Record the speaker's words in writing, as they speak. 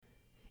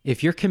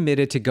if you're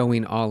committed to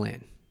going all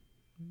in,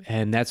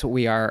 and that's what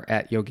we are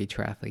at Yogi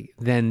Triathlete,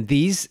 then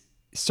these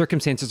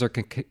circumstances are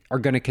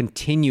going to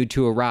continue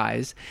to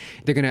arise.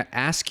 They're going to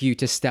ask you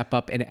to step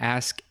up and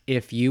ask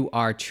if you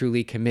are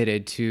truly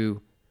committed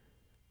to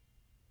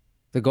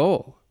the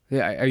goal.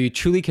 Are you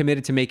truly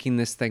committed to making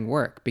this thing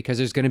work? Because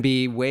there's going to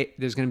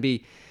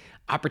be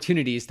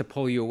opportunities to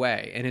pull you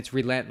away, and it's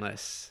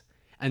relentless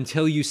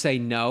until you say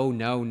no,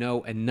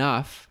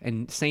 enough.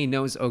 And saying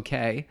no is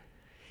okay.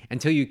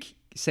 Until you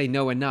say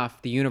no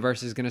enough, the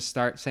universe is going to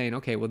start saying,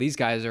 okay, well, these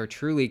guys are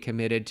truly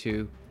committed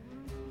to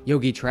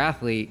Yogi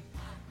Triathlete.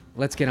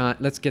 Let's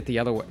get the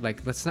other way.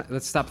 Like,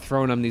 let's stop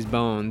throwing them these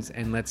bones,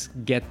 and let's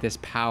get this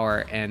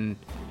power and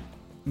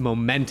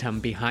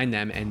momentum behind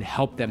them and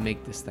help them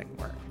make this thing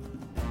work.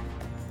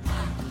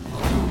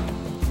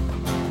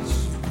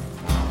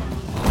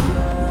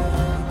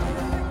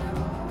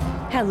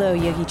 Hello,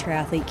 Yogi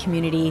Triathlete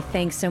community.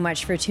 Thanks so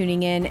much for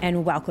tuning in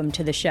and welcome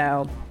to the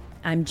show.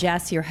 I'm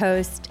Jess, your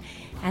host,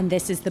 and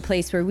this is the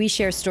place where we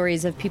share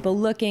stories of people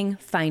looking,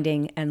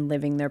 finding, and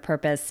living their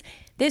purpose.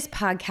 This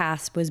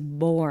podcast was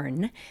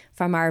born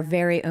from our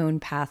very own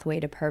pathway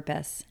to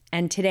purpose.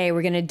 And today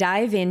we're going to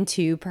dive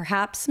into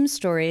perhaps some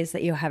stories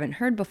that you haven't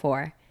heard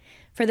before.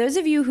 For those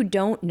of you who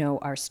don't know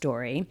our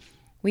story,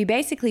 we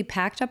basically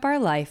packed up our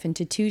life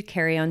into 2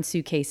 carry-on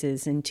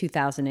suitcases in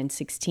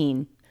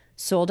 2016,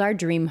 sold our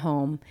dream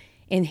home,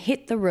 and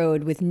hit the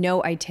road with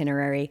no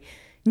itinerary,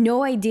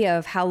 no idea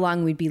of how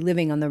long we'd be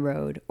living on the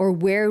road or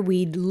where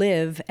we'd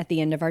live at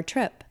the end of our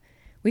trip.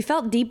 We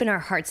felt deep in our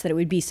hearts that it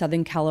would be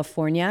Southern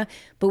California,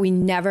 but we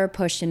never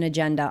pushed an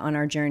agenda on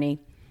our journey.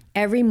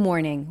 Every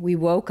morning, we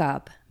woke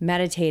up,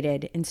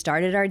 meditated, and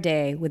started our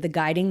day with the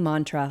guiding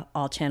mantra,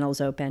 all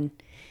channels open.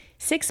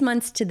 6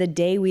 months to the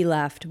day we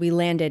left, we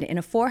landed in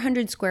a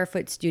 400 square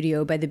foot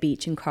studio by the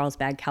beach in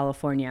Carlsbad,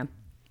 California,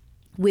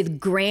 with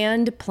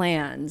grand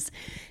plans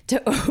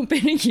to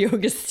open a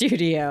yoga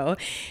studio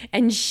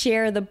and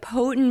share the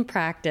potent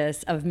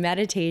practice of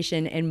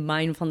meditation and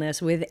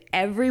mindfulness with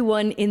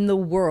everyone in the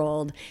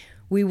world.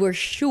 We were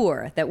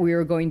sure that we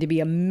were going to be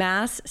a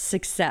mass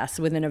success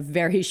within a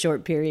very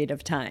short period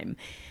of time.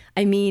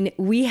 I mean,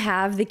 we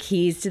have the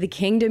keys to the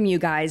kingdom, you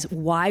guys.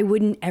 Why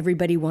wouldn't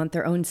everybody want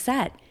their own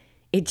set?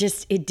 It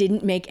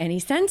didn't make any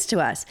sense to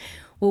us.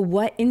 Well,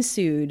 what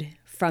ensued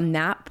from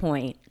that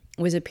point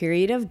was a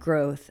period of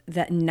growth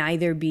that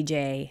neither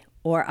BJ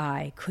or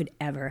I could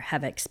ever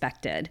have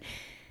expected.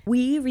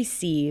 We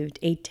received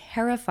a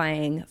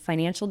terrifying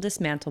financial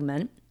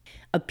dismantlement,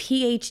 a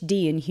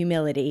PhD in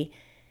humility,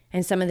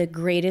 and some of the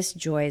greatest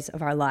joys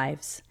of our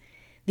lives.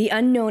 The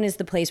unknown is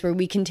the place where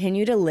we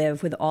continue to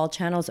live with all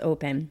channels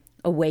open,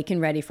 awake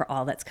and ready for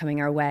all that's coming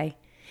our way.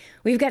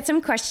 We've got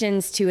some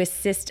questions to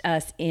assist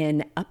us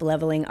in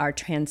up-leveling our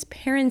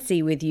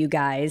transparency with you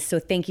guys. So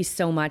thank you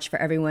so much for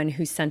everyone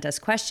who sent us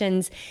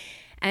questions.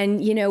 And,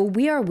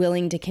 we are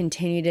willing to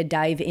continue to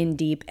dive in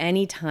deep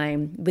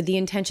anytime with the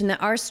intention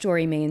that our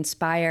story may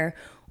inspire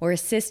or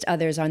assist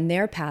others on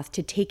their path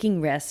to taking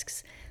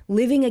risks,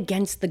 living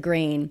against the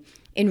grain,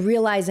 and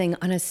realizing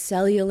on a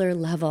cellular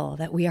level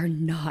that we are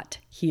not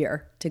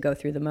here to go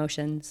through the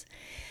motions.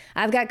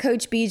 I've got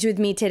Coach Beej with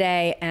me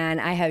today, and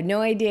I have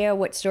no idea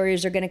what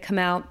stories are going to come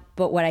out,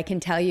 but what I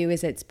can tell you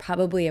is it's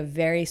probably a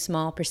very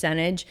small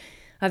percentage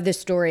of the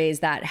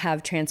stories that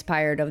have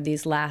transpired over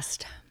these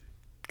last,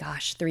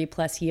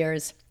 3+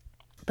 years.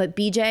 But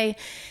BJ,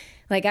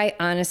 I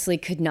honestly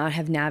could not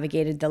have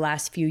navigated the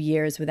last few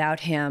years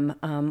without him,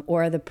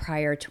 or the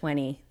prior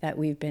 20 that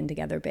we've been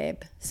together,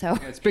 babe. So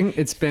yeah,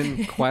 it's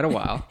been quite a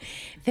while.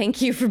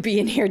 Thank you for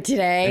being here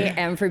today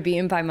and for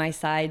being by my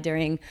side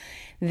during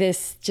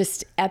this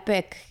just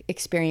epic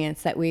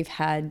experience that we've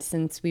had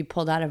since we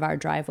pulled out of our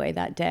driveway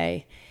that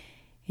day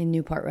in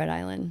Newport, Rhode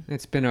Island.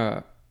 It's been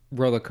a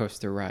roller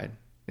coaster ride.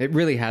 It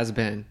really has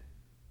been,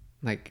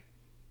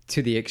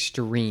 to the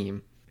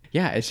extreme.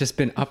 Yeah, it's just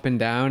been up and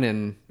down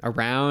and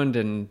around,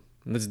 and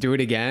let's do it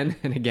again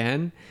and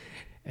again.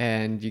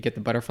 And you get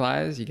the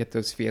butterflies, you get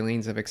those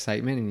feelings of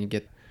excitement, and you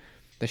get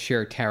the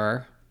sheer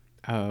terror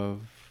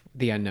of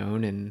the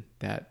unknown and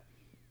that,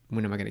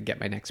 when am I going to get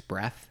my next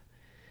breath?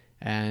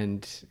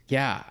 And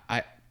yeah,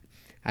 I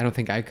don't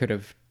think I could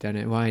have done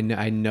it. Well,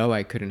 I know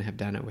I couldn't have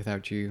done it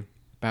without you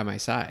by my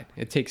side.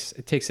 It takes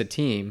a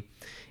team,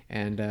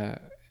 and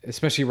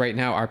especially right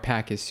now, our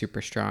pack is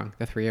super strong.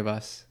 The 3 of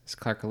us, as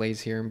Clark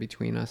lays here in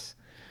between us,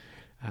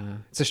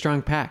 it's a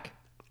strong pack,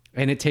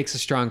 and it takes a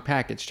strong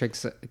pack. It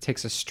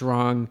takes a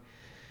strong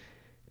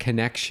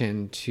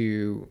connection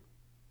to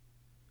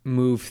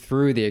move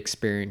through the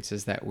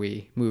experiences that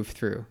we move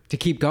through to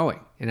keep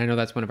going. And I know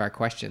that's one of our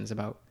questions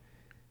about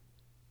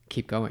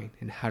keep going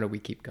and how do we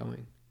keep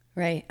going.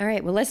 Right. All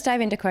right. Well, let's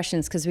dive into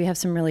questions because we have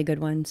some really good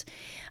ones.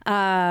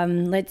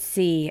 Let's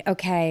see.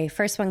 Okay.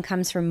 First one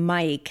comes from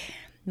Mike.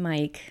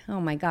 Oh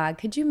my God.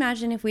 Could you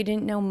imagine if we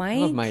didn't know Mike?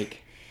 I love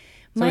Mike.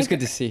 It's always good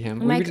to see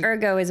him. Mike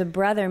Ergo is a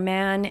brother,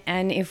 man.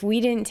 And if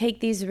we didn't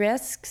take these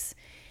risks,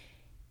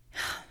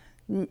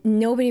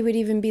 nobody would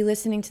even be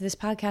listening to this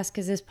podcast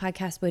because this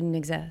podcast wouldn't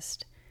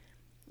exist.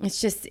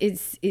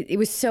 It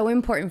was so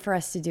important for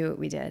us to do what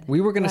we did.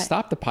 We were going to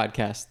stop the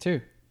podcast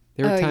too.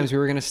 There were times we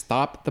were going to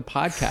stop the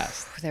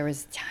podcast. There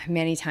was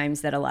many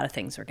times that a lot of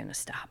things were going to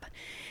stop.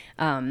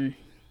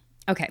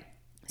 Okay.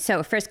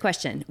 So first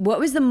question, what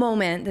was the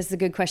moment, this is a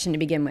good question to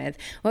begin with,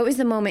 what was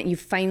the moment you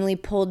finally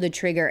pulled the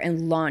trigger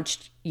and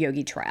launched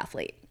Yogi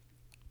Triathlete?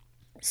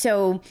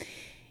 So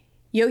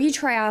Yogi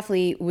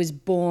Triathlete was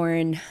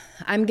born,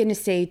 I'm going to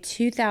say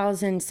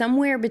 2000,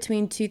 somewhere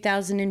between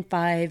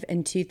 2005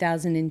 and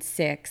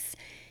 2006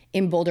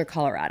 in Boulder,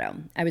 Colorado.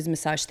 I was a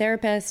massage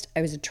therapist,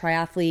 I was a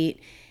triathlete,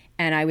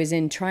 and I was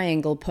in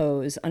triangle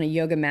pose on a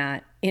yoga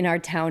mat in our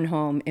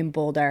townhome in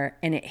Boulder,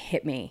 and it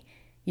hit me,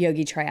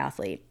 Yogi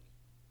Triathlete.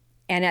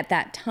 And at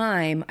that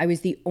time, I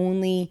was the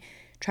only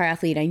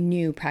triathlete I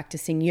knew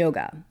practicing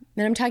yoga.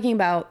 And I'm talking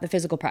about the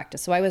physical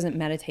practice, so I wasn't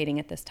meditating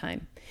at this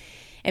time.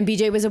 And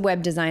BJ was a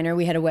web designer.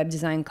 We had a web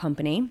design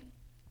company.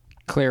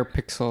 Clear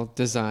Pixel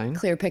Design.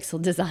 Clear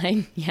Pixel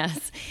Design,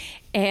 yes.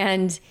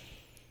 And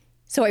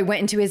so I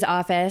went into his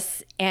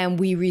office and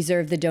we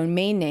reserved the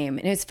domain name.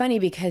 And it's funny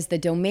because the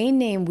domain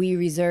name we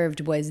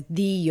reserved was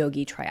The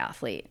Yogi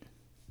Triathlete.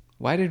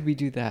 Why did we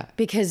do that?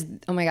 Because,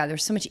 oh my God,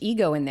 there's so much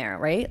ego in there,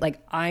 right?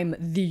 Like, I'm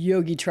the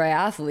Yogi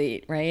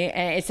Triathlete, right?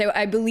 And so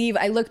I believe,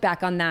 I look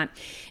back on that,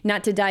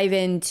 not to dive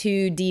in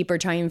too deep or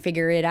try and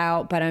figure it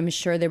out, but I'm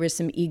sure there was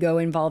some ego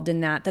involved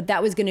in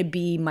that was going to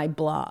be my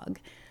blog.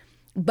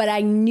 But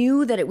I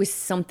knew that it was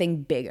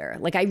something bigger.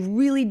 Like, I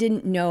really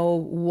didn't know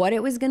what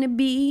it was going to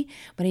be,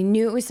 but I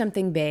knew it was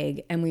something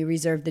big, and we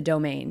reserved the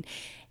domain.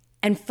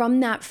 And from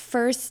that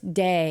first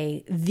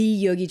day, The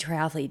Yogi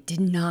Triathlete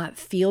did not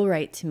feel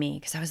right to me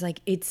because I was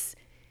like, it's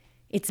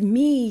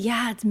me.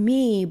 Yeah, it's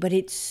me, but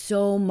it's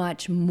so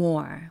much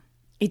more.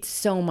 It's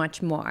so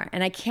much more.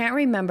 And I can't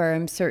remember.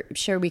 I'm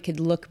sure we could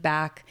look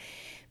back.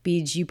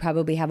 Beej, you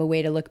probably have a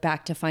way to look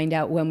back to find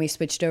out when we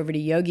switched over to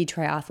Yogi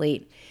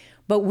Triathlete.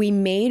 But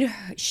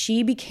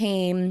she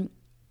became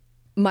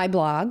my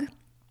blog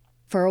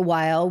for a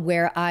while,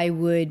 where I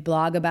would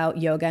blog about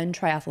yoga and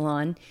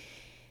triathlon,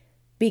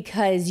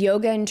 because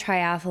yoga and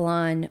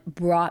triathlon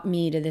brought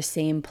me to the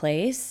same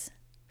place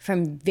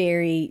from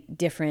very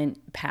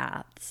different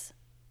paths.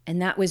 And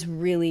that was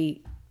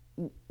really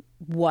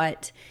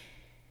what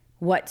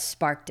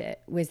sparked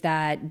it, was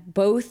that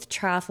both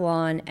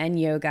triathlon and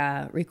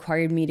yoga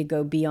required me to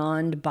go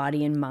beyond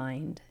body and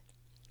mind.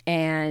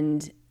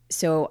 And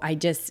so I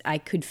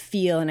could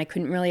feel, and I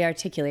couldn't really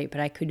articulate,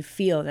 but I could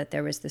feel that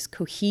there was this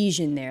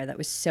cohesion there that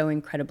was so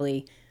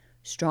incredibly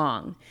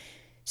strong.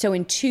 So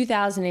in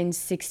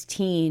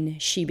 2016,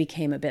 she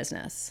became a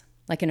business,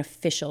 like an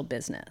official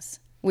business,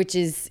 which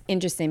is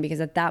interesting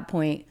because at that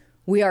point,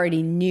 we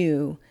already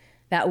knew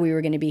that we were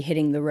going to be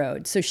hitting the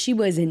road. So she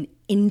was an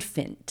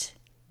infant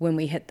when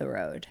we hit the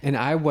road. And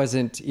I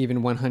wasn't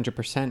even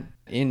 100%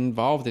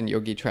 involved in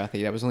Yogi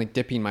Triathlete. I was only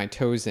dipping my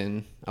toes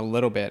in a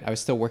little bit. I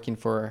was still working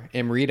for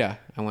Amrita,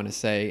 I want to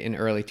say, in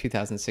early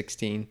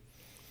 2016.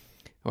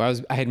 I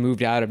had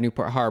moved out of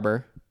Newport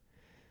Harbor,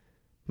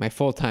 my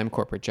full-time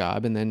corporate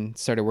job, and then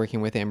started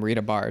working with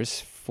Amrita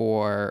Bars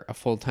for a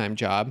full-time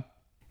job,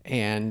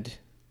 and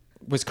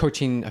was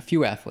coaching a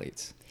few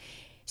athletes.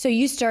 So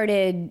you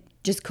started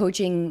just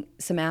coaching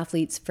some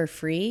athletes for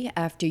free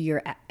after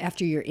your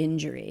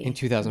injury in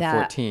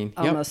 2014.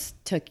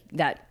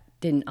 That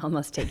didn't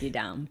almost take you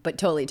down, but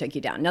totally took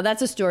you down. Now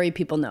that's a story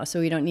people know, so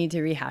we don't need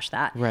to rehash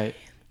that. Right.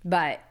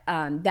 But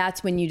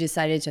that's when you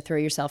decided to throw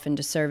yourself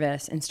into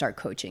service and start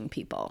coaching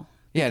people.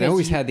 Yeah, and I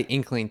always had the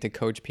inkling to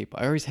coach people.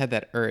 I always had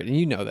that urge, and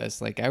you know this.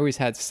 Like, I always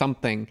had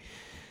something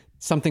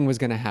was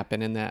going to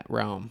happen in that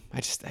realm. I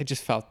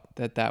just felt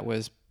that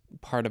was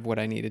part of what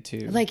I needed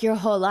to. Like your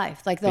whole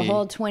life, like the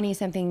whole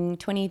 20-something,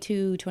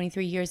 22,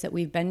 23 years that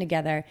we've been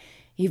together,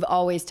 you've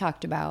always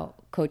talked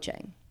about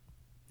coaching.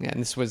 Yeah,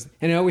 and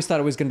I always thought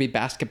it was going to be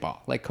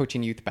basketball, like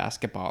coaching youth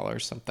basketball or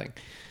something,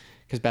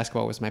 because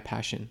basketball was my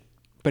passion.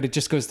 But it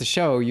just goes to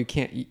show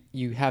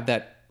you have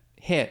that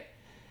hit.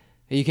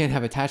 You can't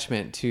have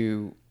attachment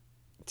to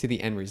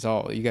the end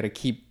result. You got to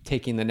keep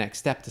taking the next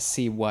step to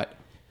see what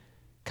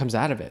comes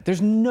out of it.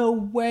 There's no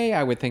way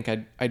I would think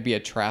I'd be a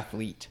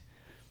triathlete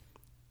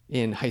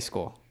in high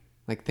school,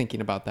 like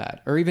thinking about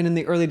that, or even in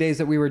the early days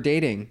that we were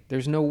dating.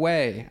 There's no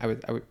way I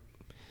would.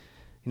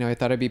 I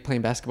thought I'd be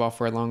playing basketball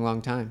for a long,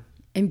 long time.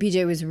 And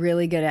BJ was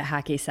really good at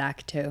hacky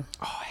sack too.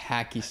 Oh,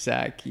 hacky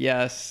sack,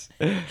 yes.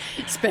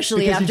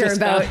 Especially after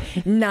about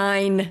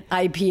 9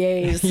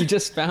 IPAs. You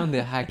just found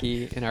the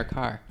hacky in our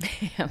car.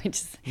 Yeah,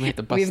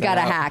 we've got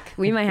a hack.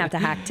 We might have to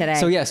hack today.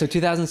 So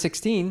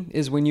 2016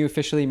 is when you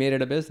officially made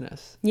it a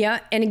business. Yeah,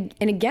 and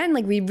again,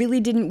 like we really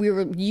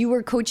didn't. You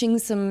were coaching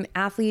some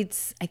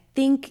athletes. I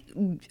think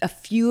a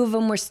few of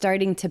them were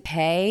starting to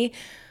pay.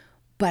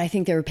 But I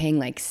think they were paying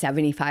like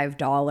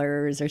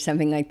 $75 or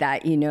something like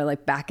that,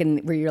 like back in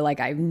where you're like,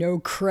 I have no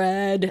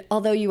cred.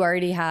 Although you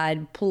already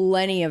had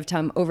plenty of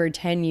time, over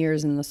 10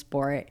 years in the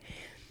sport.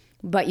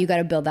 But you got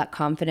to build that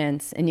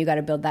confidence, and you got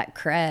to build that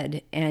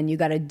cred, and you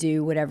got to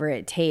do whatever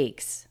it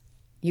takes.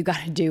 You got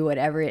to do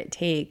whatever it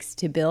takes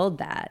to build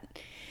that.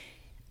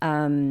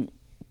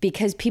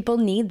 because people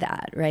need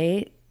that,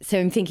 right? So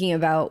I'm thinking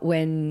about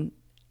when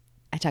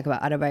I talk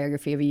about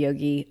Autobiography of a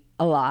Yogi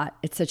a lot.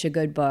 It's such a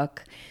good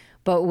book.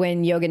 But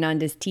when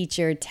Yogananda's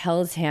teacher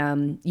tells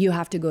him, you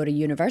have to go to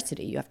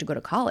university, you have to go to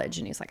college.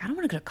 And he's like, I don't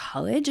want to go to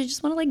college. I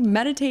just want to like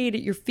meditate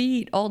at your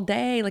feet all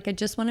day. Like, I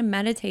just want to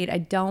meditate. I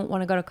don't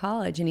want to go to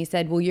college. And he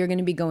said, well, you're going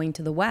to be going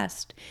to the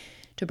West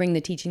to bring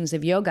the teachings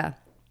of yoga.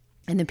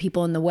 And the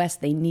people in the West,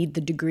 they need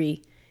the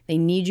degree. They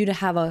need you to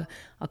have a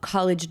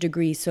college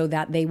degree so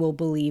that they will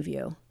believe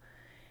you.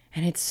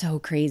 And it's so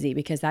crazy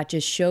because that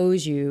just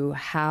shows you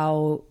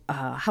how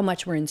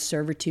much we're in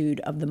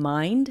servitude of the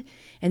mind,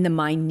 and the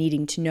mind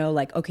needing to know,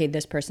 like, okay,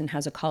 this person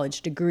has a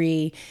college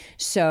degree,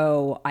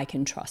 so I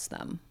can trust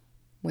them,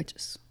 which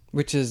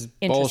is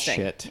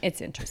bullshit. It's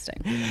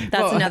interesting.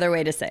 That's another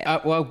way to say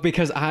it. Well,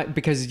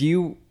 because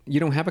you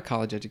don't have a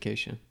college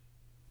education,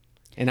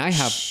 and I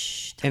have.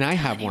 And I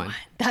have one.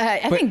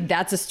 I think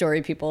that's a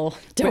story people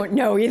don't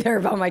know either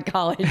about my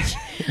college.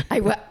 I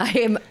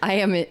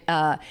am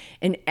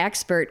an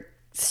expert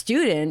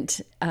student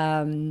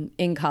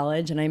in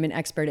college, and I'm an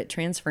expert at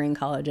transferring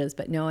colleges.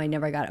 But no, I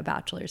never got a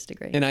bachelor's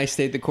degree. And I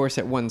stayed the course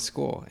at one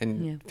school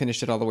and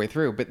finished it all the way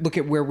through. But look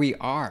at where we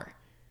are.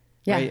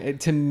 Yeah. Right?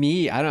 To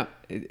me,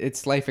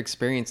 it's life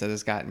experience that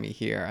has gotten me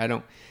here. I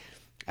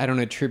don't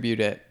attribute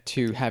it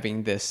to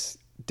having this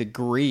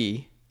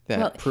degree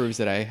that proves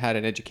that I had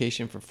an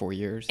education for 4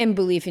 years. And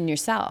belief in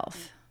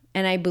yourself.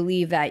 And I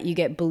believe that you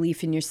get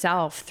belief in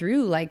yourself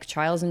through like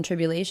trials and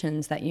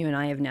tribulations that you and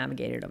I have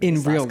navigated over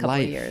these last couple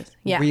of years.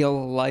 Yeah.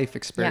 Real life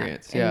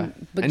experience. Yeah.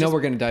 I know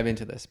we're going to dive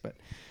into this, but.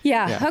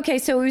 Yeah. Okay.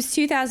 So it was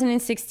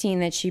 2016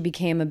 that she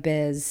became a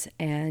biz,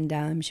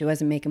 and she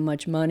wasn't making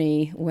much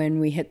money when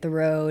we hit the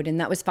road, and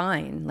that was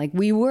fine. Like,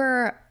 we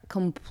were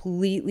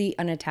completely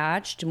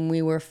unattached and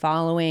we were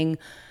following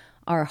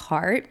our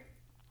heart.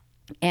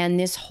 And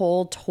this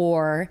whole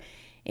tour,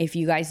 if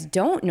you guys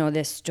don't know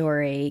this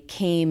story,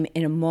 came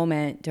in a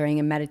moment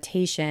during a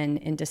meditation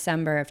in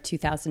December of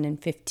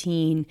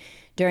 2015,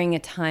 during a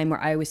time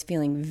where I was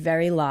feeling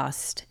very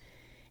lost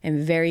and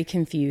very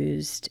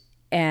confused.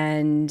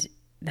 And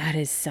that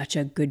is such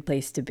a good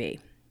place to be.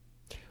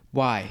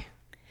 Why?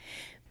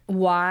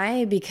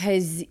 Why?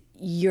 Because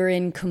you're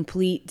in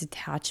complete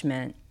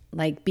detachment.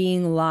 Like,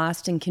 being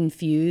lost and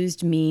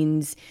confused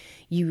means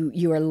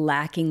you are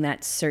lacking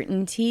that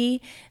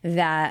certainty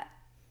that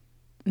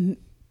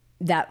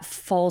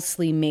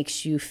falsely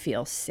makes you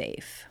feel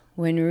safe,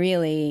 when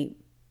really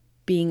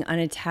being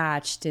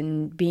unattached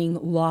and being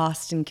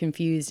lost and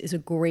confused is a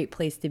great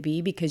place to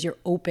be, because you're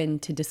open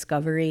to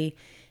discovery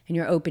and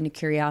you're open to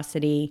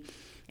curiosity.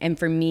 And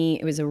for me,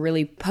 it was a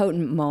really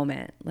potent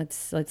moment.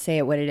 Let's say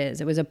it what it is.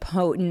 It was a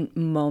potent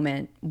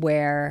moment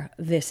where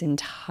this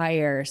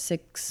entire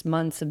 6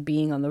 months of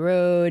being on the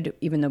road,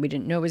 even though we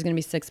didn't know it was going to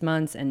be 6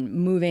 months, and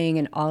moving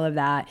and all of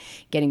that,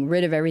 getting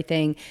rid of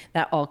everything,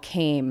 that all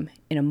came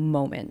in a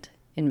moment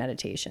in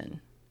meditation.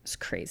 It was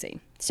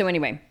crazy. So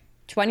anyway,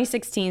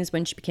 2016 is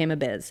when she became a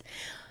biz.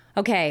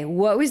 Okay,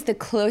 what was the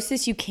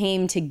closest you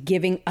came to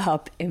giving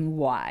up, and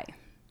why?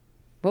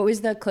 What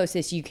was the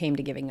closest you came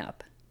to giving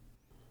up?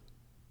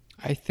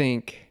 I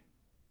think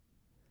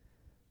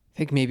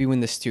maybe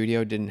when the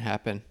studio didn't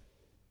happen.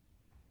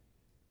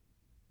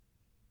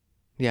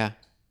 Yeah.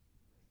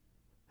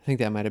 I think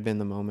that might have been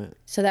the moment.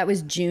 So that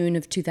was June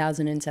of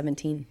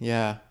 2017.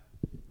 Yeah.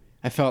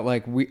 I felt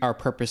like our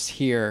purpose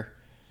here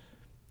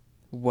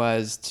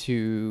was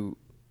to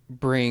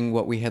bring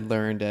what we had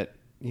learned at,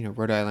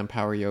 Rhode Island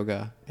Power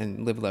Yoga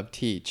and Live, Love,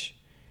 Teach,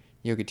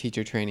 yoga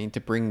teacher training, to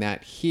bring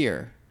that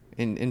here.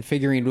 And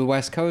figuring the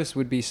West Coast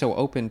would be so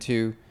open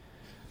to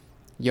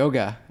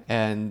yoga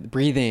and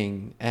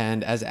breathing,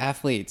 and as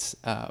athletes,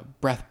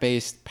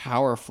 breath-based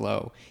power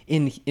flow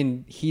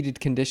in heated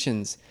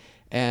conditions,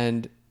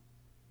 and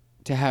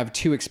to have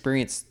two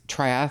experienced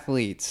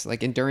triathletes,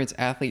 like endurance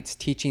athletes,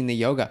 teaching the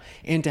yoga,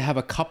 and to have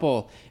a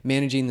couple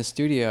managing the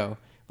studio,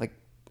 like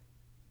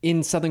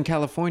in Southern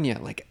California.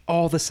 Like,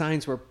 all the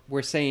signs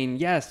were saying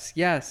yes,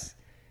 yes,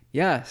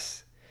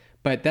 yes,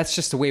 but that's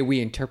just the way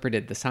we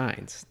interpreted the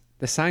signs.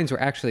 The signs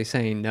were actually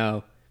saying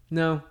no,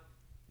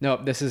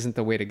 this isn't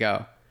the way to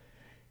go.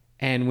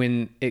 And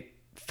when it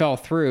fell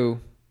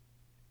through,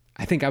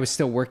 I think I was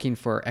still working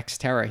for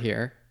Xterra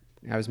here.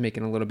 I was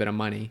making a little bit of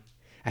money.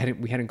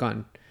 We hadn't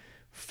gone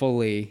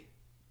fully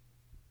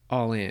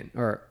all in,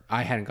 or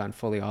I hadn't gone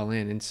fully all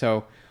in. And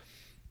so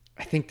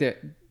I think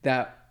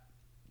that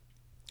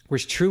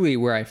was truly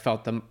where I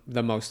felt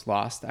the most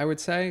lost, I would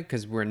say,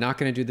 because we're not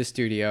going to do the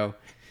studio.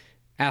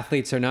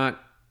 Athletes are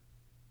not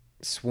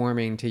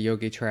swarming to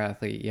Yogi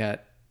Triathlete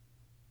yet.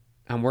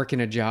 I'm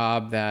working a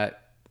job that,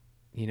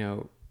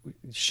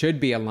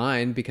 should be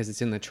aligned because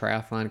it's in the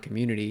triathlon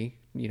community,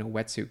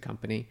 wetsuit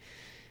company,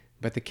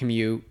 but the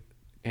commute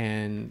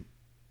and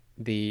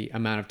the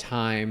amount of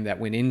time that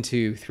went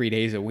into 3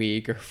 days a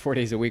week or 4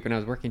 days a week when I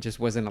was working just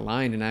wasn't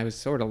aligned. And I was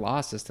sort of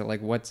lost as to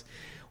like,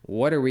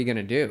 what are we going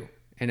to do?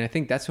 And I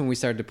think that's when we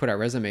started to put our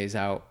resumes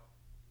out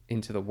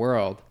into the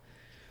world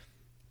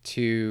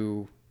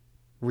to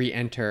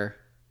re-enter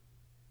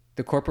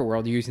the corporate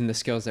world using the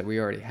skills that we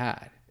already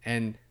had.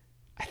 And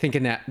I think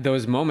in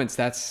those moments,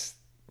 that's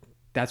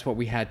what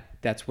we had.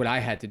 That's what I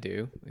had to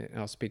do.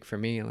 I'll speak for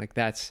me. Like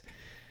that's,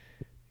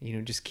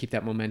 just keep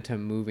that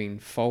momentum moving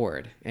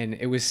forward. And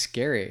it was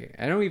scary.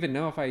 I don't even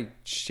know if I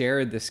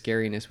shared the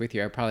scariness with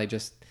you. I probably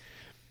just,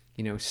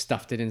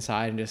 stuffed it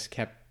inside and just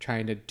kept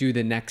trying to do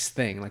the next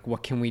thing. Like,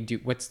 what can we do?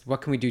 What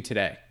can we do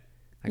today?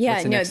 Like,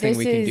 what's the next thing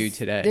we can do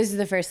today? This is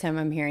the first time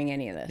I'm hearing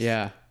any of this.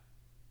 Yeah.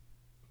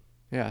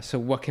 Yeah. So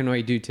what can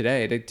I do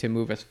today to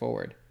move us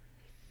forward?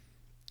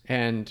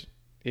 And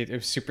it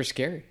was super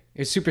scary.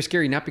 It was super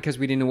scary, not because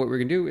we didn't know what we were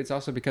going to do. It's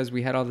also because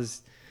we had all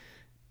this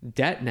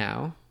debt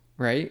now,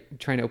 right?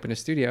 Trying to open a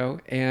studio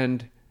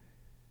and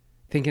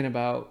thinking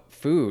about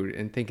food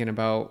and thinking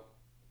about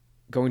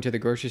going to the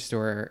grocery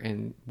store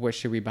and what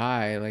should we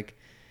buy? Like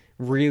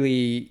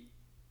really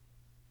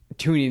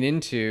tuning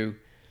into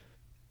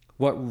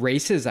what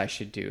races I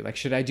should do. Like,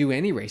 should I do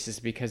any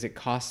races? Because it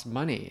costs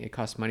money. It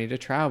costs money to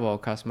travel.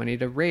 It costs money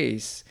to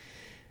race.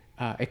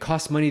 It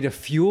costs money to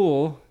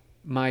fuel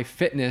my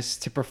fitness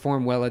to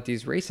perform well at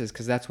these races,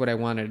 because that's what I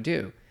wanted to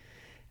do.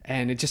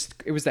 And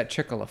it was that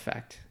trickle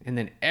effect. And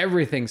then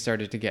everything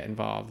started to get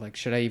involved. Like,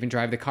 should I even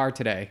drive the car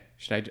today?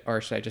 Should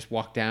I just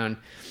walk down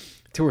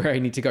to where I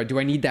need to go? Do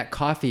I need that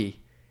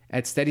coffee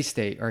at steady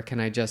state, or can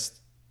I just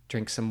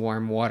drink some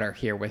warm water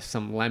here with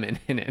some lemon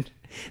in it?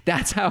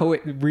 That's how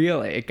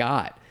it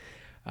got.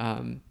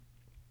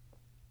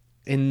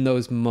 In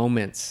those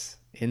moments,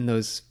 in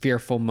those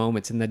fearful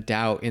moments, in the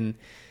doubt, in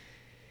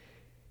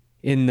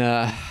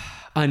the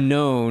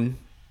unknown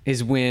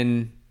is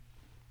when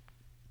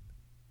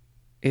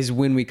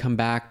we come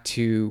back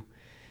to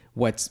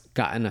what's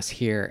gotten us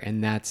here.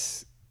 And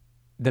that's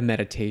the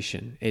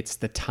meditation. It's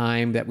the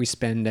time that we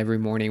spend every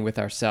morning with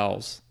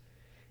ourselves.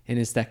 And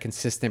it's that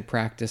consistent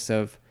practice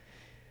of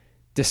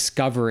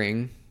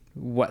discovering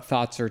what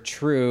thoughts are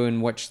true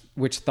and which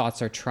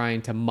thoughts are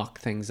trying to muck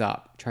things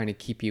up, trying to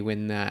keep you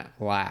in that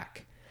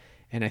lack.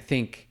 And I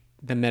think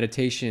the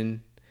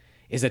meditation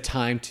is a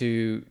time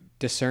to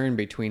discern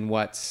between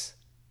what's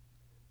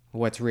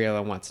real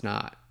and what's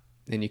not.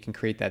 And you can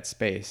create that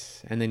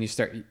space. And then you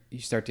start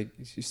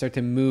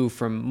to move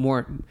from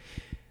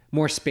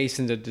more space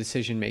into the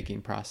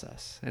decision-making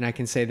process. And I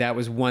can say that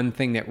was one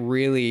thing that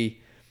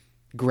really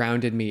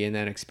grounded me in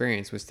that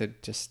experience, was to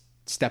just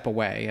step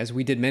away, as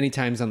we did many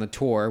times on the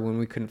tour when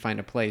we couldn't find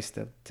a place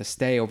to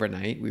stay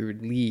overnight. We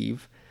would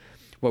leave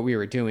what we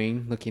were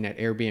doing, looking at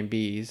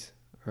Airbnbs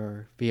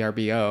or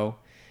VRBO,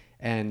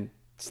 and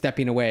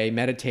stepping away,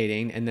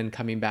 meditating, and then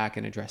coming back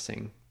and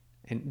addressing.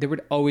 And there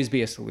would always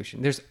be a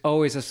solution. There's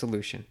always a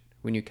solution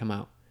when you come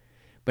out.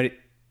 But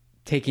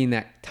taking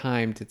that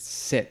time to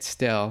sit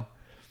still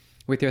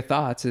with your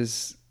thoughts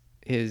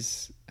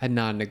is a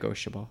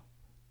non-negotiable.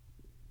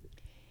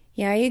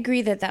 Yeah, I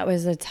agree that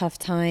was a tough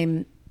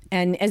time.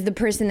 And as the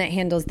person that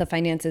handles the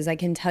finances, I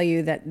can tell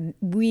you that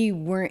we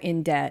weren't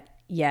in debt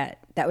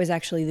yet. That was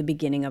actually the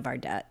beginning of our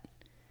debt.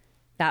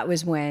 That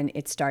was when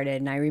it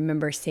started. And I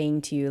remember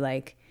saying to you,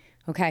 like,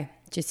 okay,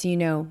 just so you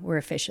know, we're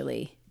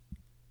officially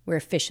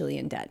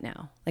in debt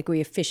now. Like,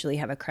 we officially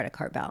have a credit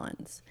card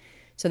balance.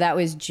 So that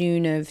was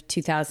June of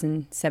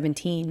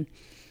 2017.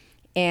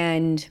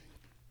 And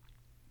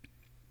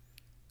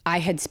I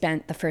had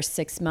spent the first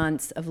 6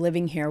 months of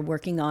living here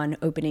working on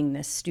opening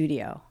this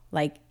studio.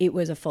 Like, it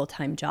was a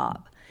full-time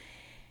job.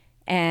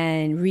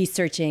 And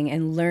researching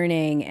and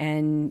learning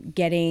and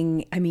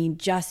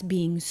just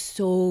being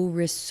so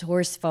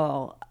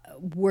resourceful,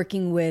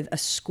 working with a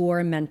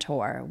SCORE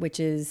mentor, which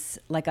is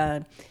like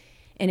an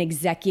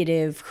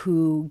executive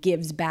who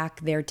gives back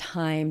their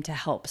time to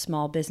help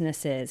small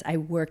businesses. I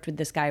worked with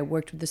this guy. I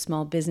worked with the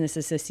Small Business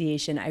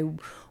Association. I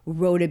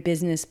wrote a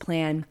business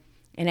plan.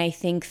 And I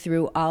think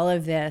through all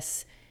of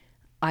this,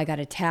 I got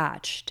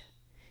attached.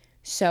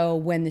 So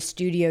when the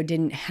studio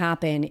didn't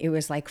happen, it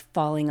was like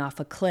falling off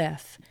a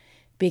cliff,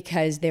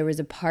 because there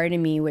was a part of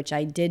me which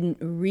I didn't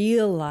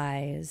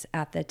realize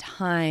at the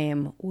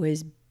time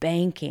was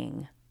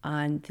banking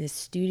on this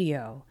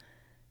studio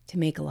to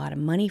make a lot of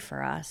money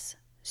for us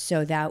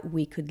so that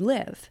we could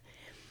live.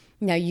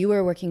 Now, you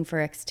were working for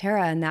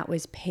Xterra, and that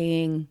was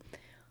paying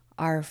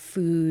our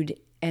food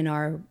and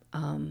our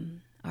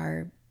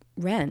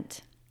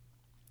rent.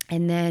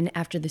 And then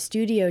after the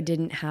studio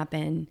didn't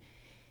happen,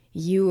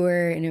 you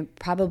were in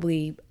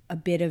probably a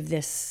bit of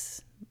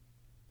this,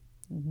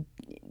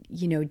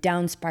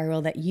 down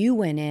spiral that you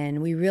went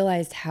in. We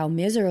realized how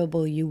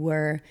miserable you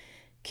were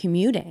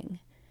commuting,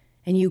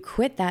 and you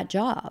quit that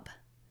job.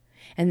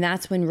 And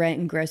that's when rent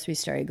and groceries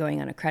started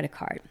going on a credit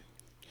card.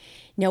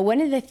 Now, one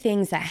of the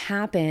things that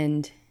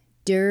happened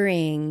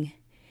during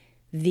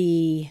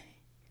the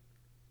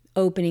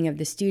opening of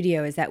the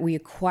studio is that we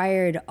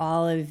acquired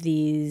all of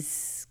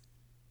these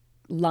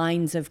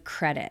lines of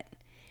credit,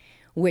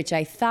 which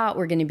I thought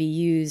were going to be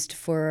used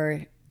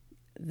for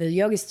the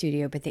yoga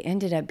studio, but they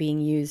ended up being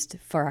used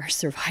for our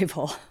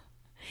survival.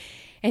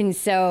 And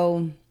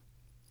so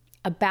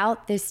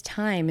about this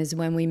time is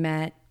when we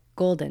met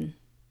Golden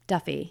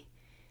Duffy.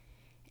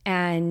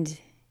 And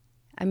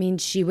I mean,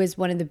 she was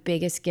one of the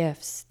biggest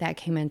gifts that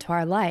came into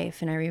our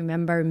life. And I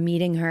remember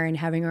meeting her and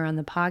having her on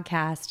the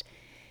podcast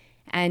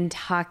and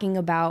talking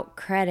about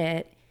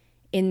credit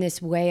in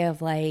this way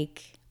of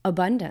like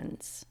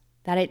abundance,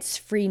 that it's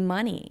free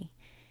money,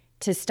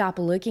 to stop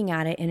looking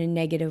at it in a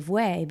negative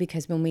way.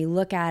 Because when we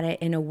look at it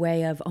in a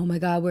way of, oh my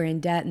God, we're in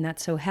debt and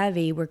that's so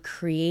heavy, we're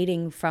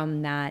creating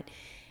from that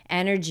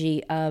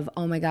energy of,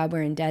 oh my God,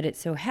 we're in debt, it's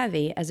so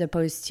heavy, as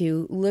opposed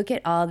to look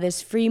at all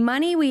this free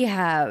money we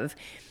have.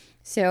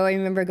 So I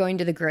remember going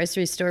to the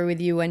grocery store with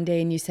you one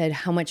day and you said,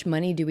 how much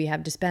money do we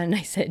have to spend? And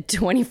I said,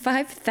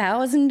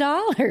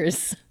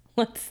 $25,000.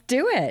 Let's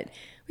do it.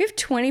 We have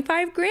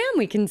 25 grand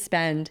we can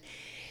spend.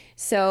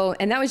 So,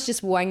 and that was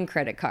just one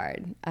credit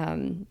card.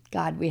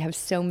 God, we have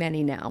so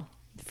many now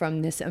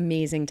from this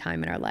amazing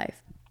time in our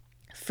life.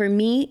 For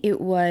me,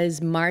 it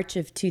was March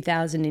of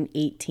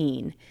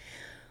 2018,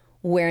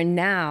 where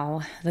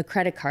now the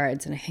credit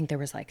cards, and I think there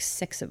was like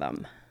 6 of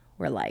them,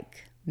 were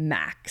like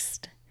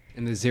maxed.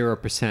 And the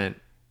 0%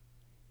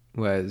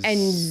 was...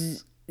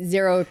 And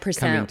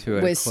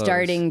 0% was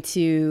starting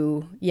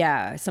to,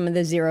 some of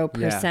the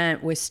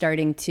 0% was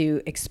starting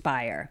to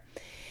expire.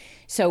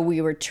 So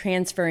we were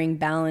transferring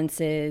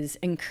balances,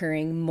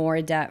 incurring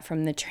more debt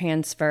from the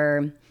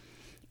transfer,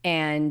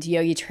 and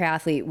Yogi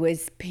Triathlete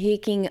was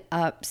picking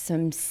up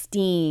some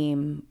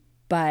steam,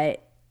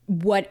 but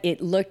what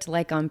it looked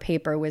like on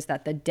paper was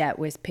that the debt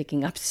was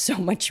picking up so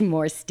much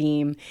more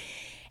steam.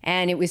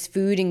 And it was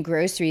food and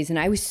groceries. And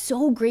I was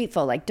so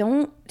grateful. Like,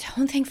 don't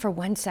think for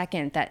one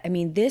second that, I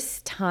mean,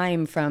 this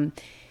time from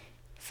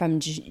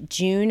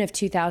June of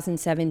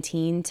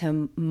 2017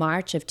 to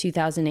March of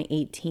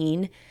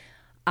 2018,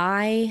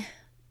 I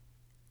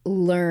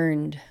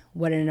learned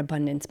what an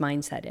abundance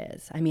mindset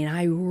is. I mean,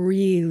 I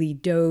really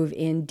dove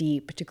in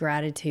deep to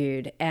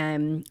gratitude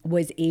and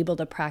was able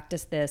to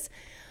practice this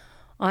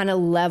on a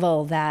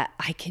level that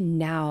I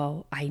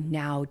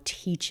now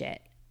teach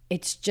it.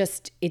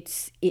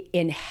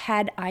 And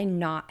had I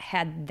not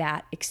had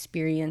that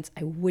experience,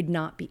 I would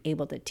not be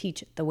able to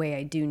teach it the way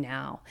I do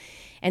now.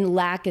 And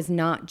lack is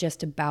not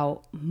just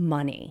about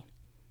money.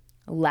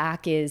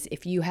 Lack is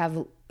if you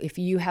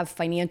have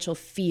financial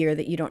fear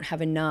that you don't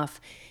have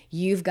enough,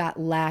 you've got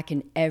lack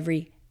in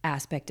every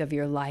aspect of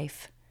your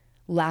life.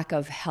 Lack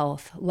of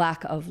health,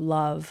 lack of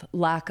love,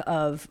 lack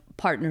of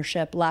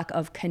partnership, lack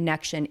of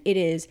connection. It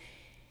is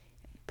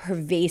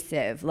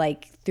pervasive,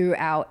 like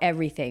throughout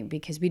everything,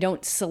 because we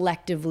don't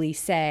selectively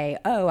say,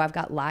 oh, I've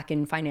got lack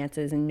in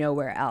finances and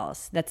nowhere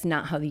else. That's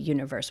not how the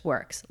universe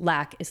works.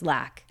 Lack is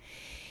lack.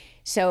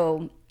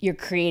 So you're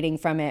creating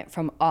from it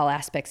from all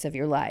aspects of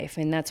your life.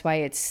 And that's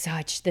why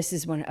this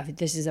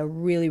is a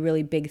really,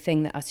 really big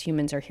thing that us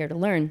humans are here to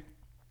learn.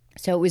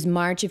 So it was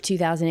March of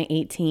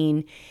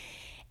 2018.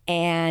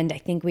 And I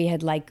think we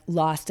had like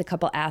lost a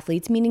couple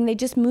athletes, meaning they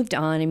just moved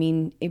on. I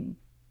mean,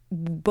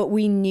 but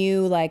we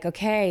knew like,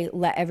 okay,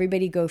 let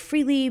everybody go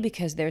freely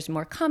because there's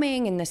more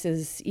coming. And this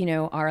is,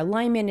 our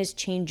alignment is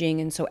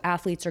changing. And so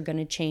athletes are going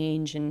to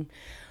change and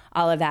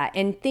all of that.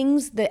 And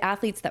the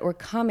athletes that were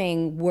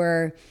coming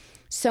were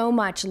so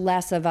much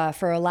less of a,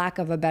 for a lack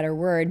of a better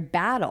word,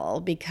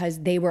 battle, because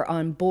they were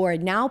on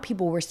board. Now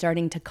people were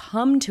starting to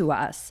come to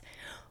us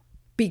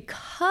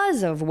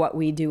because of what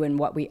we do and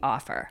what we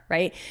offer,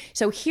 right?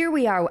 So here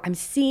we are, I'm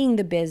seeing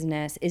the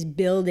business is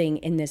building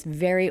in this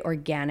very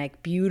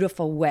organic,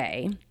 beautiful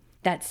way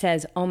that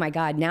says, oh my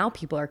God, now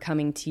people are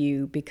coming to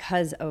you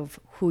because of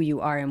who you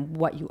are and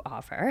what you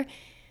offer.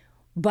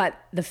 But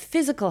the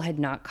physical had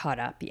not caught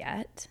up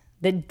yet.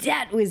 The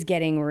debt was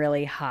getting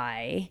really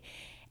high.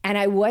 And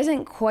I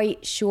wasn't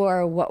quite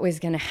sure what was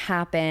going to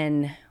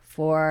happen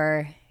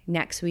for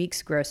next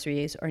week's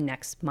groceries or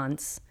next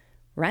month's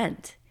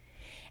rent.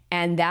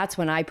 And that's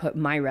when I put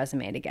my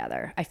resume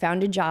together. I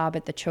found a job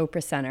at the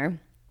Chopra Center.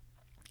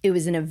 It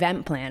was an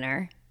event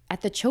planner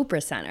at the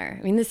Chopra Center.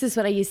 I mean, this is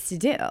what I used to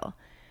do,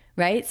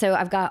 right? So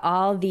I've got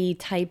all the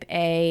type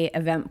A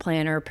event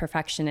planner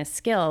perfectionist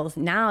skills.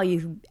 Now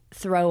you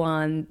throw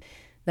on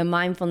the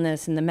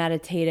mindfulness and the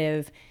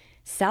meditative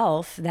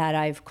self that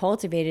I've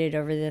cultivated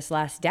over this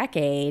last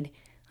decade.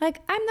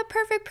 Like, I'm the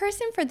perfect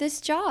person for this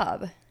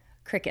job.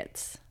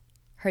 Crickets.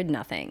 Heard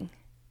nothing.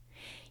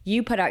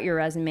 You put out your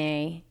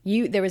resume.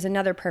 There was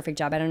another perfect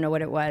job. I don't know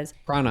what it was.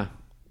 Prana.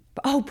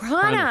 Oh,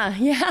 Prana.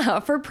 Yeah,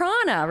 for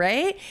Prana,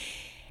 right?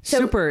 So,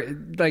 super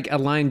like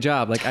aligned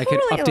job. Like totally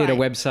I could update a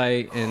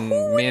website and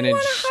manage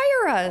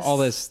hire us? All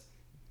this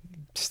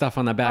stuff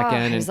on the back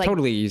end, and like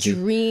totally easy.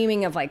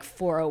 Dreaming of like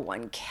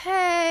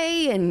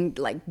 401k and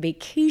like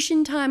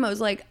vacation time. I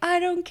was like, I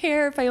don't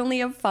care if I only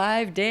have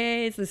 5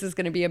 days. This is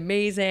going to be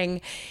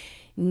amazing.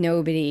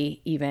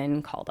 Nobody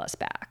even called us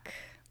back.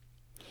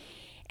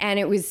 And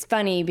it was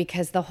funny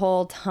because the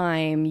whole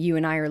time you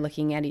and I are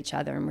looking at each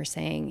other and we're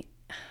saying,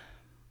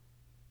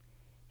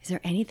 is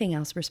there anything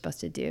else we're supposed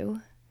to do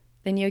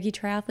than Yogi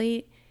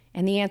Triathlete?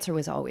 And the answer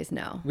was always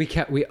no.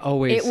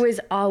 It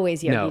was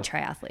always Yogi no.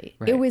 Triathlete.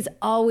 Right. It was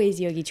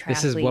always Yogi Triathlete.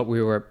 This is what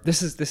we were.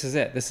 This is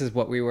it. This is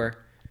what we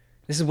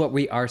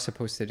are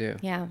supposed to do.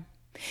 Yeah. All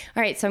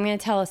right. So I'm going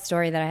to tell a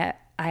story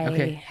that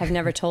I have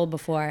never told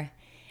before.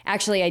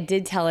 Actually, I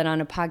did tell it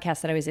on a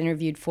podcast that I was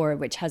interviewed for,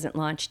 which hasn't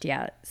launched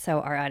yet. So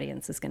our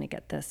audience is going to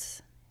get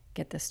this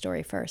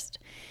story first.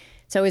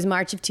 So it was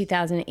March of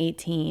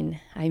 2018.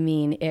 I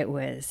mean, it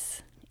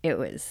was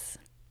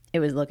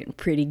looking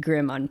pretty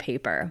grim on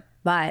paper,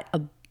 but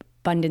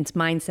abundance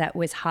mindset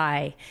was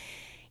high.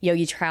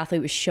 Yogi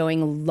Triathlete was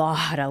showing a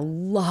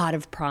lot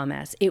of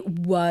promise. It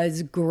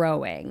was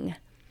growing.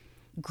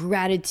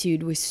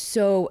 Gratitude was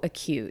so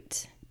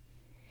acute.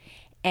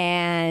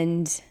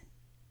 And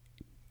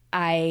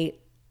I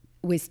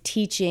was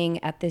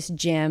teaching at this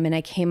gym, and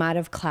I came out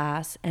of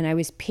class, and I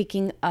was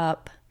picking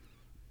up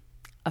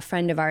a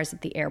friend of ours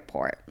at the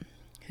airport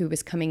who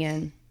was coming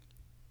in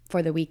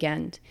for the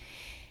weekend.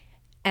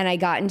 And I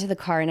got into the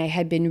car, and I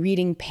had been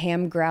reading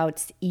Pam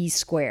Grout's E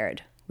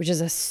Squared, which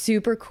is a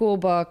super cool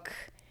book.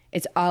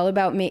 It's all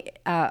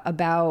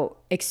about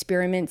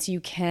experiments you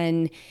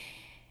can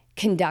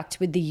conduct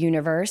with the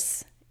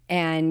universe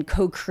and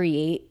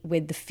co-create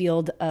with the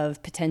field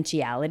of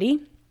potentiality.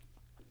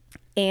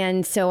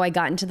 And so I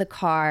got into the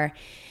car,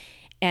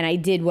 and I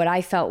did what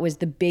I felt was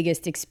the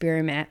biggest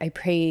experiment. I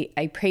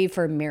prayed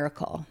for a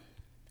miracle.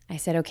 I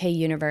said, okay,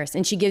 universe.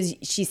 And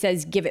she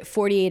says, give it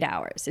 48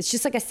 hours. It's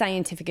just like a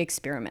scientific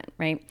experiment,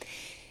 right?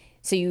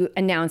 So you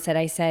announce it.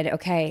 I said,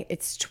 okay,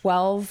 it's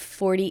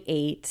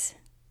 12:48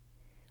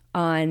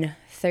 on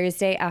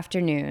Thursday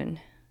afternoon.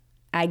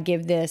 I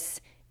give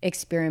this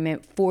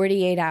experiment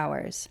 48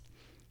 hours,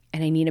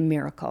 and I need a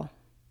miracle.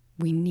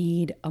 We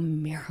need a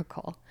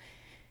miracle.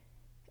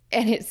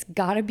 And it's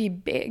got to be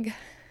big,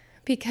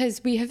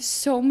 because we have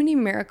so many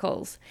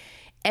miracles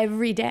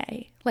every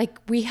day. Like,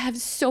 we have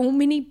so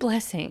many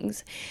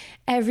blessings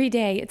every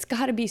day. It's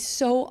got to be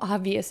so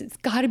obvious. It's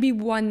got to be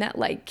one that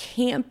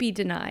can't be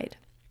denied.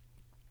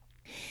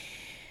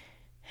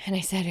 And I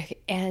said,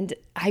 and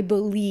I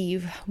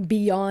believe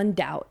beyond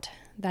doubt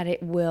that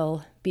it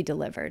will be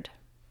delivered.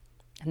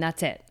 And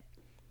that's it.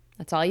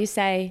 That's all you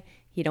say.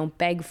 You don't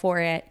beg for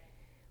it,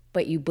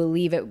 but you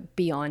believe it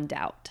beyond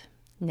doubt.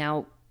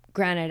 Now,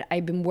 granted,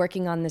 I've been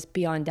working on this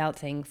beyond doubt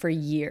thing for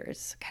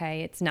years,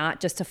 okay? It's not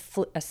just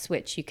a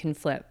switch you can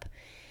flip.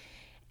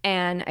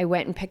 And I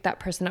went and picked that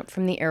person up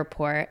from the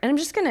airport. And I'm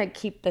just going to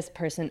keep this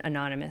person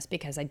anonymous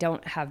because I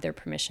don't have their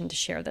permission to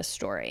share this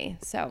story.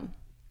 So,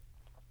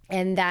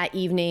 and that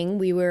evening,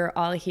 we were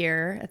all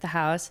here at the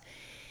house.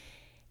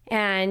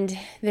 And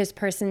this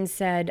person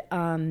said,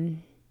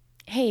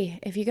 hey,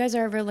 if you guys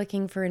are ever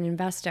looking for an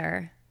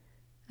investor,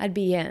 I'd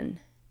be in.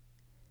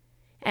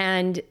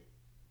 And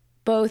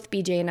both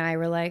BJ and I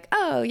were like,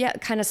 oh, yeah,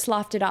 kind of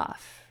sloughed it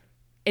off.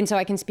 And so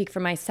I can speak for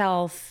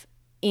myself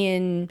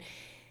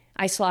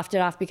I sloughed it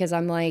off because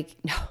I'm like,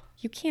 no,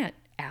 you can't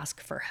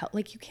ask for help.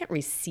 You can't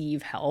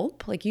receive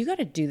help. You got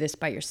to do this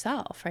by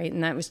yourself, right?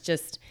 And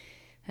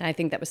I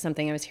think that was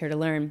something I was here to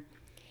learn.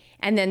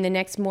 And then the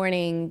next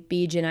morning,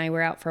 BJ and I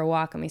were out for a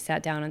walk, and we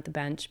sat down at the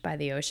bench by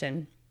the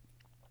ocean.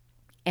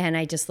 And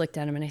I just looked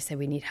at him and I said,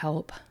 we need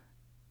help.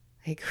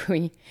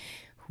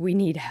 We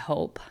need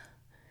help.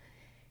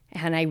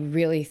 And I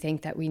really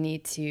think that we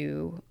need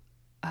to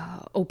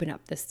open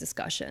up this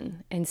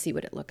discussion and see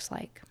what it looks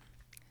like.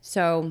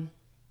 So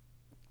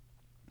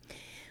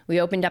we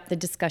opened up the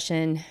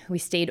discussion. We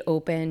stayed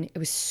open. It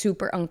was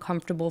super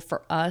uncomfortable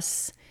for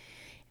us.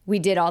 We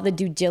did all the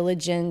due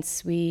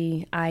diligence.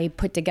 I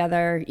put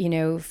together,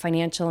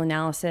 financial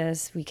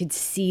analysis. We could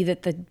see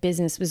that the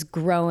business was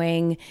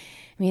growing.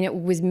 I mean, it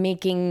was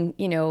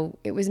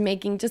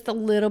making just a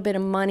little bit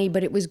of money,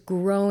 but it was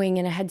growing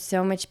and it had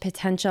so much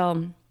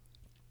potential.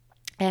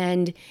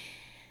 And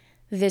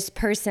this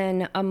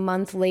person a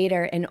month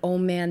later, and oh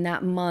man,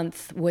 that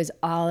month was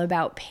all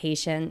about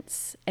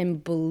patience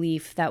and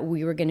belief that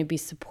we were going to be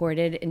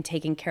supported and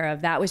taken care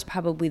of. That was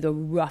probably the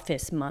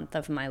roughest month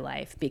of my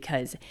life,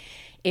 because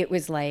it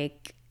was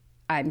like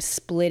I'm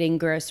splitting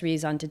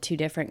groceries onto 2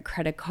 different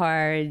credit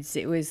cards.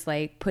 It was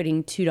like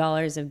putting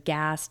 $2 of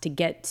gas to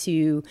get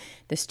to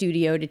the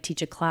studio to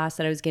teach a class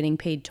that I was getting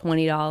paid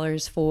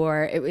 $20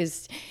 for. It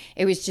was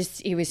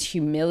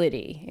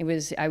humility.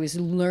 I was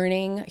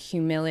learning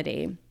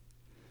humility.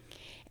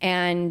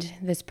 And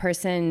this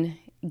person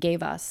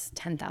gave us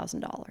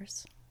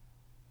 $10,000.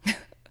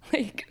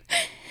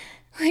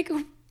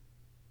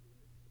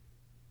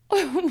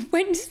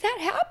 When does that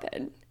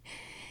happen?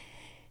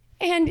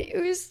 And it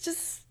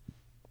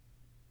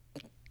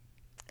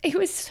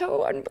was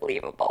so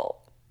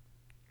unbelievable.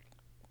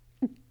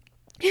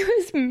 It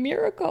was a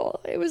miracle.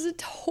 It was a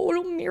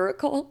total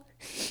miracle.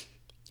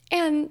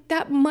 And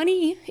that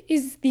money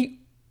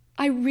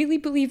I really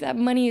believe that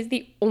money is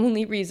the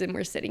only reason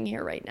we're sitting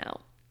here right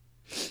now.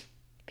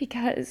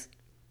 Because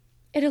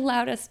it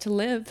allowed us to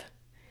live.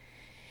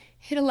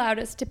 It allowed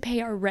us to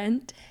pay our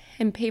rent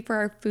and pay for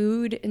our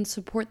food and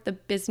support the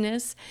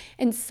business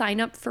and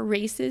sign up for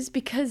races,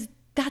 because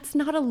that's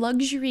not a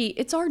luxury.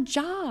 It's our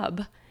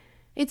job.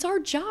 It's our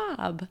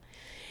job.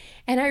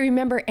 And I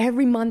remember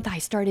every month I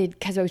started,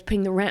 because I was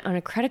putting the rent on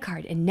a credit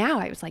card, and now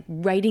I was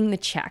writing the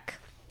check.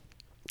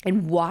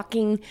 and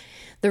walking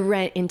the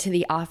rent into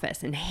the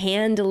office and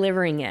hand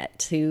delivering it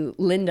to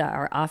Linda,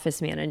 our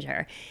office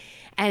manager.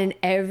 And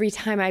every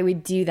time I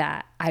would do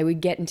that, I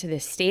would get into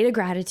this state of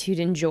gratitude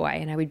and joy.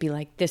 And I would be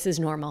like, this is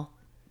normal.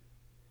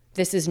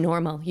 This is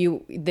normal.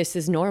 This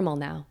is normal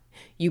now.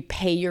 You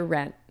pay your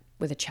rent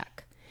with a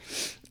check.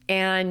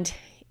 And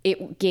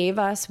it gave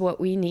us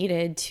what we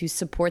needed to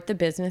support the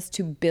business,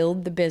 to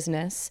build the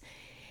business.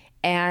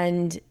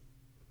 And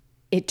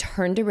it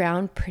turned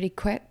around pretty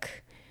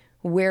quick,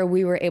 where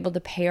we were able to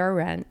pay our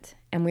rent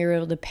and we were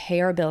able to pay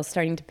our bills,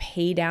 starting to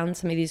pay down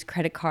some of these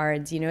credit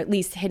cards, at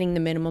least hitting the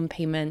minimum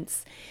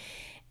payments.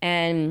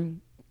 And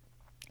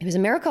it was a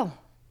miracle.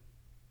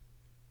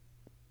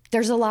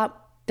 There's a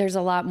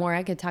lot more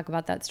I could talk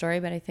about that story,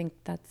 but I think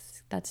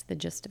that's the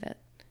gist of it.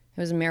 It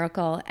was a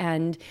miracle.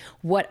 And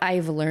what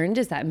I've learned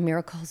is that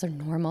miracles are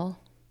normal.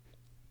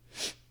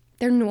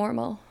 They're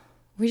normal.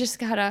 We just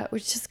gotta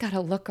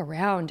look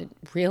around and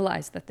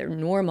realize that they're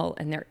normal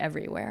and they're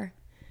everywhere.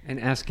 And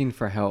asking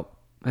for help.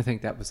 I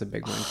think that was a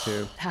big one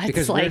too.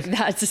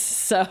 That's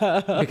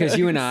so. Because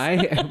you and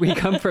I, we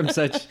come from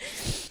such.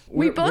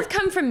 We both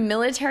come from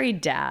military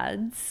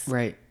dads,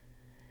 right?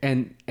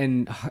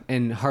 And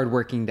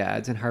hardworking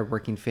dads and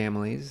hardworking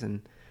families,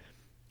 and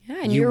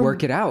and you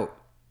work it out.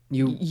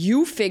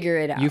 You figure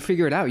it out. You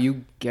figure it out.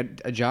 You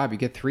get a job. You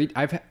get 3.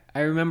 I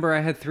remember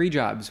I had 3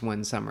 jobs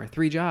one summer.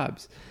 3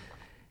 jobs,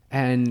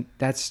 and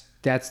that's.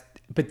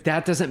 But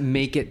that doesn't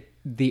make it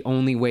the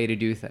only way to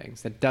do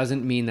things. That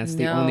doesn't mean that's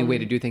the only way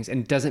to do things,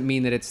 and it doesn't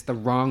mean that it's the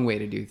wrong way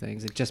to do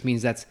things. It just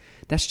means that's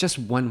just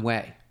one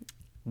way,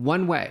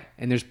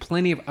 and there's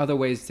plenty of other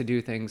ways to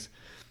do things.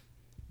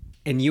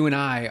 And you and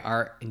I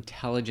are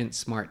intelligent,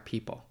 smart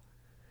people,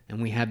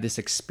 and we have this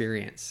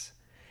experience.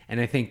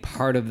 And I think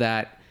part of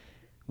that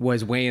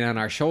was weighing on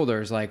our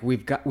shoulders. Like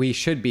we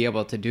should be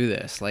able to do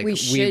this. Like we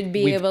should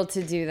be able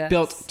to do this.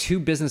 Built 2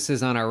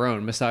 businesses on our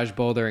own, Massage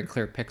Boulder and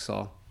Clear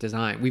Pixel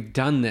Design. We've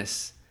done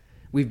this.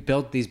 We've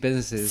built these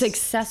businesses.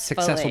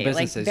 Successful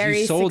businesses. Like very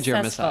you sold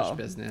successful. Your massage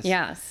business.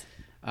 Yes.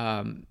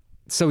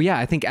 So yeah,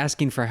 I think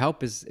asking for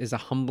help is a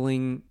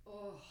humbling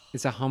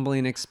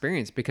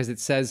experience, because it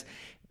says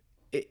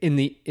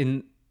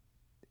in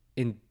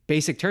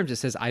basic terms, it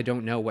says, I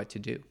don't know what to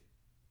do.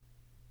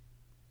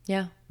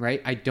 Yeah.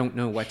 Right? I don't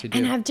know what to do.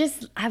 And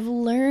I've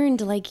learned,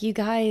 like, you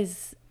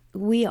guys,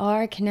 we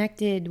are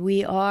connected.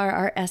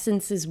 Our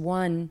essence is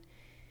one.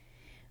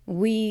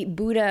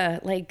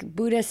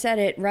 Buddha said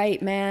it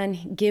right,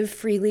 man, give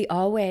freely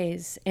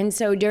always. And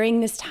so during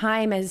this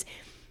time, as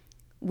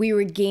we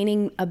were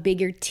gaining a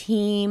bigger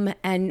team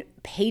and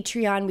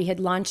Patreon, we had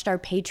launched our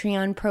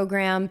Patreon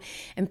program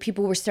and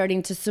people were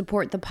starting to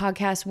support the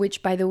podcast,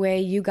 which, by the way,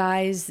 you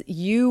guys,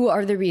 you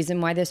are the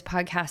reason why this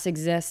podcast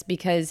exists,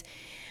 because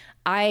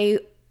I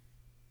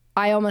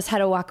almost had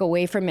to walk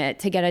away from it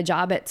to get a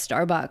job at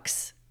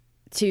Starbucks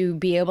to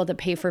be able to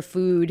pay for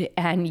food.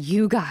 And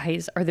you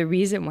guys are the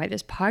reason why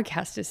this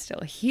podcast is still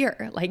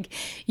here. Like,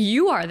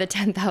 you are the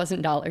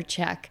 $10,000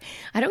 check.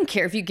 I don't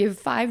care if you give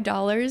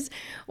 $5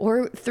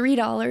 or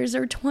 $3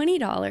 or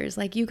 $20.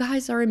 Like, you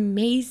guys are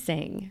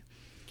amazing.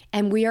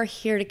 And we are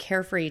here to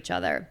care for each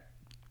other.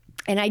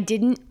 And I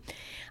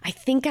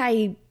think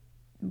I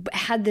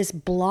had this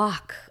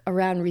block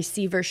around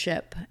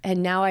receivership,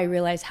 and now I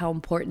realize how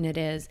important it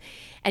is.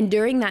 And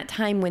during that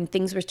time when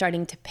things were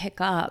starting to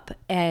pick up,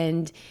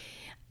 and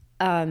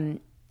I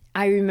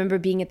remember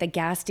being at the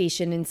gas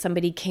station and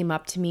somebody came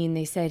up to me and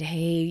they said,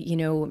 hey,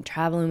 I'm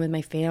traveling with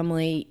my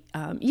family.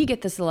 You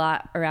get this a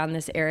lot around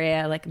this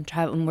area. Like, I'm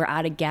traveling, we're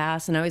out of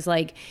gas. And I was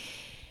like,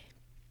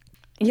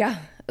 yeah,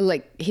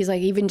 like, he's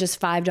like, even just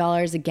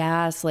 $5 of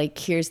gas, like,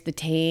 here's the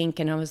tank.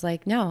 And I was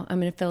like, no, I'm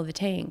going to fill the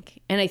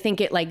tank. And I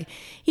think it, like,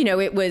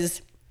 it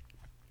was,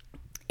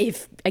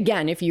 if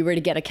you were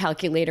to get a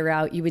calculator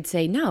out, you would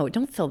say, no,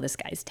 don't fill this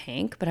guy's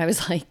tank. But I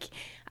was like,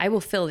 I will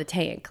fill the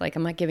tank. Like,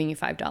 I'm not giving you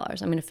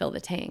 $5. I'm going to fill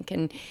the tank.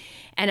 And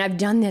I've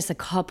done this a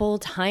couple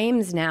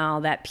times now,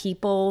 that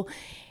people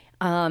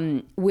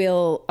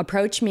will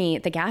approach me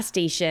at the gas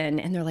station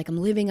and they're like, I'm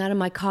living out of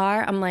my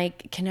car. I'm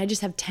like, can I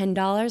just have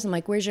 $10? I'm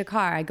like, where's your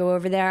car? I go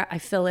over there, I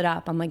fill it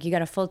up. I'm like, you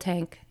got a full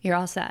tank. You're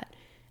all set.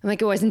 I'm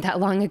like, it wasn't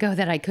that long ago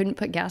that I couldn't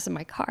put gas in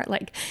my car.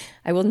 Like,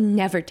 I will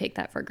never take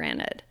that for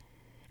granted.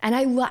 And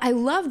I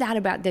love that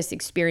about this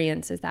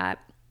experience, is that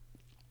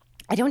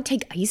I don't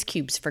take ice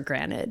cubes for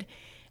granted.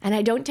 And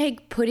I don't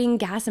take putting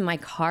gas in my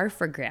car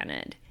for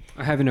granted.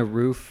 Or having a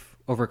roof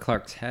over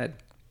Clark's head.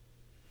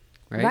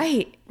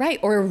 Right? Right.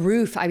 Or a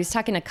roof. I was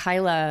talking to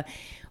Kyla,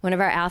 one of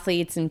our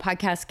athletes and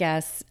podcast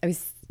guests. I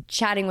was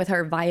chatting with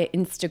her via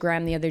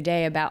Instagram the other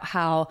day about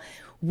how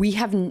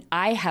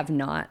I have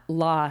not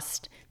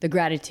lost the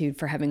gratitude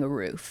for having a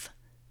roof.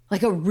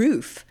 Like, a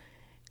roof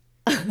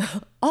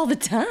all the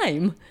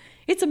time.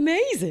 It's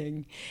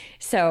amazing.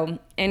 So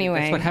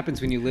anyway. That's what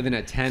happens when you live in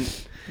a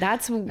tent.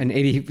 That's an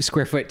 80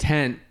 square foot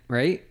tent,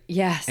 right?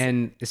 Yes.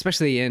 And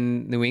especially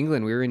in New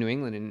England, we were in New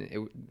England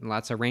and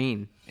lots of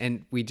rain.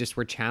 And we just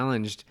were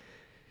challenged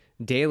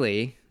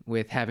daily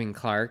with having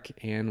Clark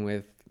and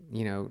with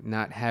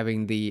not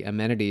having the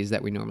amenities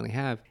that we normally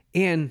have.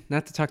 And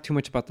not to talk too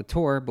much about the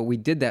tour, but we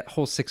did that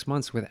whole 6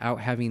 months without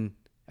having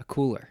a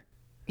cooler.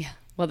 Yeah.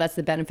 Well, that's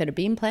the benefit of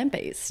being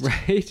plant-based.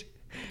 Right?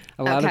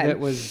 A lot of it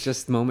was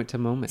just moment to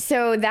moment.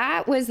 So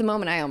that was the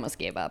moment I almost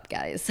gave up,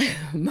 guys.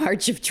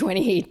 March of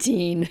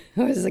 2018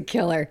 was a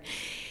killer.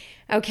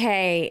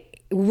 Okay.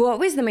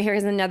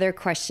 Here's another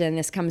question.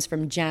 This comes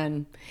from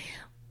Jen.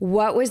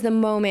 What was the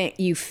moment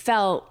you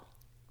felt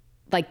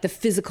like the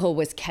physical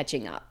was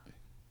catching up?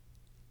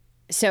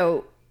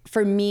 So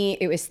for me,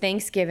 it was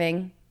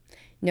Thanksgiving,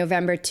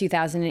 November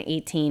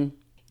 2018.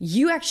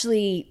 You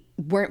actually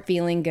weren't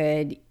feeling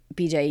good,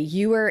 BJ.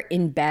 You were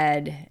in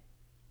bed.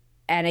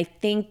 And I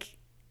think,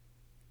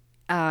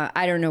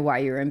 I don't know why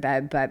you were in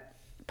bed, but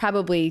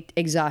probably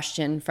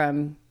exhaustion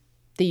from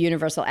the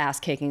universal ass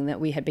kicking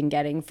that we had been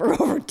getting for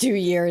over 2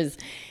 years.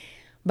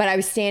 But I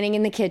was standing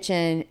in the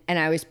kitchen and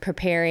I was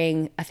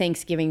preparing a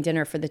Thanksgiving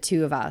dinner for the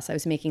two of us. I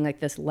was making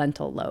like this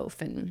lentil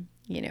loaf and,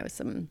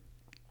 some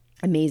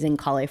amazing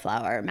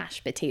cauliflower,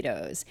 mashed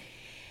potatoes.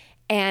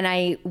 And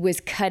I was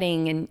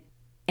cutting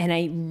and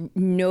I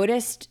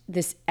noticed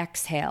this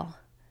exhale.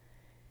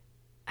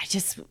 I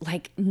just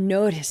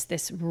noticed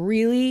this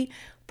really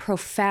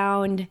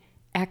profound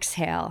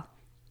exhale.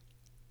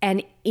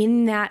 And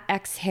in that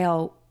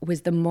exhale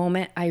was the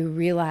moment I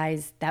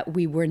realized that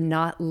we were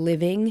not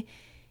living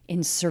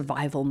in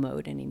survival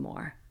mode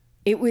anymore.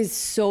 It was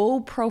so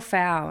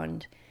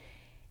profound.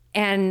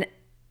 And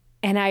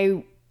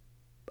I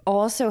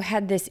also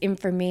had this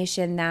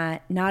information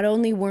that not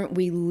only weren't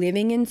we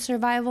living in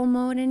survival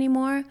mode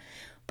anymore,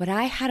 but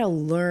I had to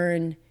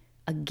learn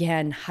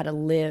again how to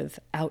live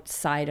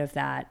outside of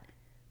that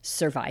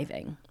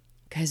surviving,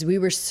 because we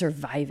were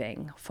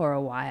surviving for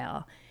a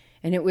while,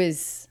 and it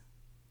was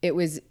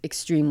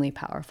extremely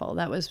powerful.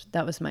 That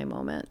was my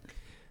moment.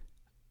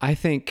 I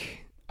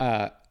think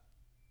a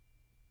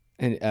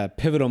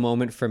pivotal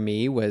moment for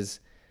me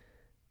was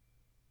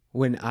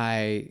when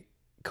I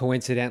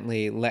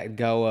coincidentally let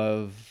go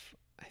of,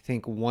 I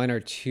think, 1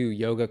 or 2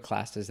 yoga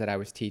classes that I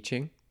was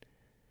teaching.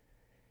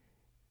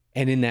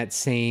 And in that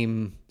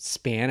same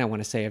span, I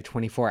want to say of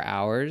 24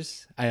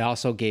 hours, I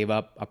also gave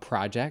up a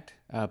project,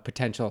 a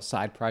potential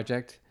side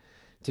project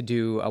to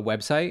do a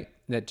website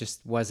that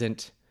just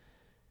wasn't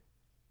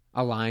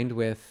aligned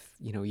with,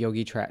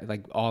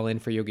 like all in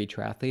for Yogi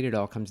Triathlete. It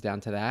all comes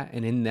down to that.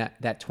 And in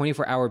that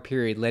 24-hour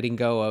period, letting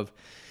go of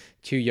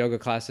 2 yoga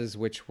classes,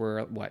 which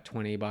were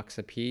 $20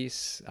 a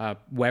piece,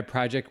 web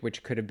project,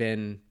 which could have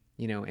been,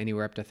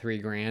 anywhere up to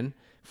 $3,000,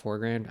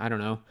 $4,000, I don't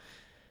know.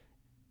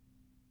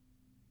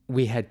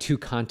 We had 2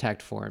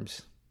 contact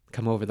forms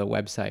come over the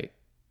website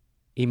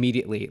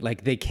immediately.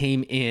 Like they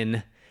came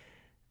in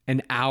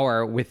an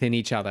hour within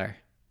each other,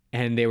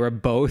 and they were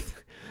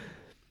both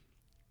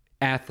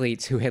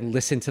athletes who had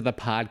listened to the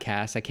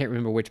podcast. I can't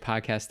remember which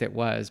podcast it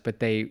was,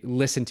 but they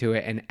listened to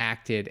it and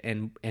acted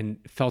and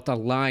felt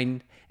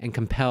aligned and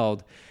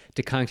compelled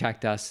to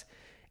contact us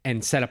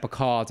and set up a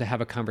call to have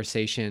a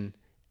conversation,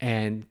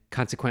 and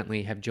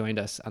consequently have joined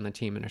us on the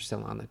team and are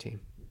still on the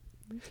team.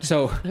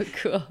 So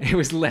cool. It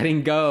was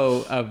letting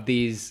go of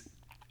these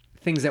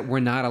things that were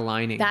not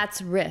aligning.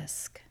 That's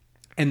risk.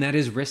 And that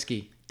is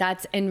risky.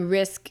 And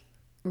risk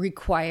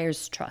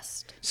requires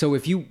trust. So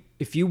if you're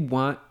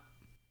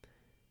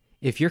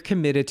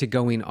committed to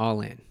going all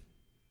in,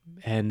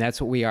 and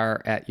that's what we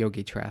are at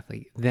Yogi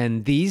Triathlete,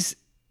 then these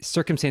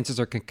circumstances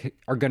are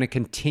going to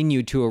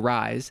continue to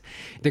arise.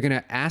 They're going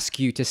to ask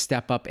you to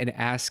step up and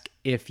ask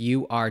if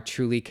you are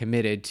truly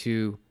committed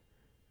to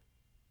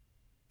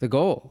the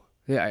goal.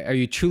 Are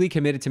you truly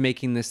committed to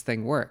making this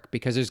thing work?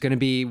 Because there's going to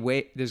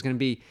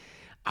be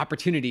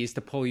opportunities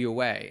to pull you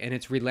away, and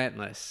it's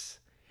relentless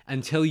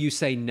until you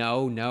say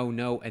no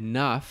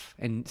enough.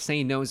 And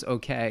saying no is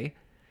okay.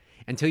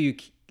 Until you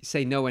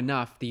say no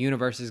enough, the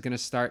universe is going to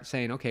start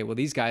saying, okay, well,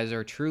 these guys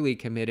are truly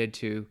committed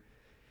to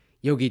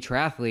Yogi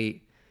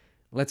Triathlete.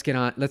 Let's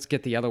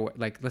get the other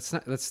way.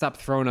 Let's stop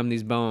throwing them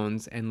these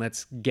bones, and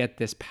let's get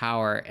this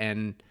power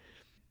and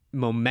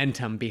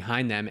momentum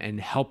behind them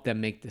and help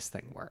them make this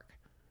thing work.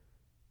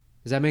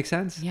 Does that make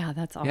sense? Yeah,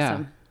 that's awesome.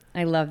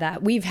 Yeah. I love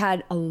that. We've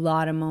had a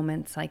lot of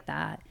moments like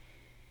that.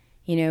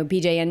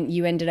 BJ, and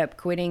you ended up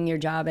quitting your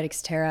job at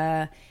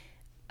Xterra,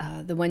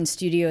 the one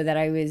studio that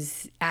I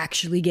was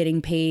actually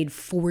getting paid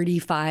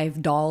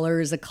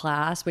 $45 a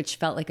class, which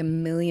felt like $1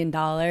 million.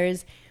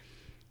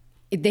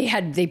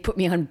 They put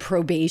me on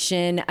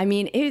probation. I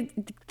mean,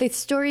 the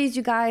stories,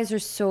 you guys, are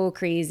so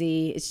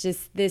crazy. It's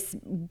just this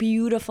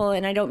beautiful,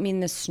 and I don't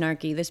mean this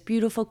snarky, this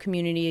beautiful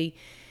community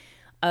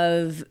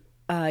of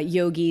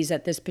yogis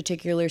at this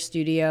particular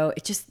studio.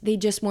 They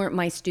just weren't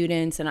my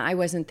students, and I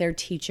wasn't their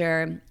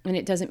teacher. And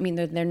it doesn't mean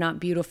that they're not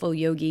beautiful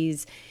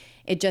yogis.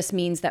 It just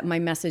means that my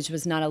message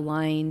was not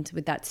aligned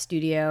with that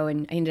studio,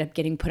 and I ended up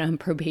getting put on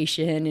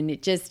probation, and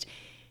it just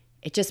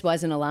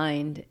wasn't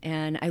aligned.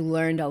 And I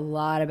learned a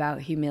lot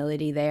about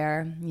humility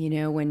there.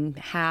 When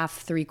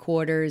half,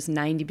 3/4,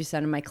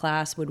 90% of my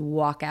class would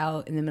walk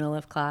out in the middle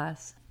of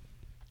class.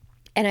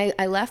 And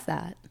I left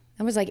that.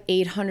 that was like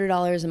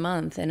 $800 a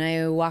month. And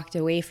I walked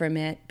away from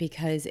it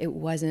because it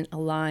wasn't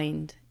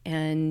aligned.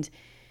 And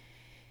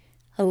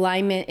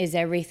alignment is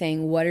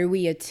everything. What are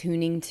we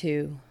attuning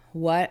to?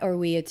 What are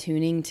we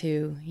attuning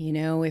to? You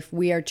know, if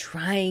we are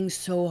trying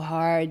so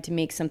hard to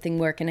make something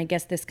work, and I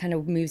guess this kind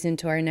of moves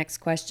into our next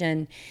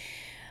question,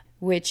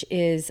 which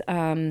is,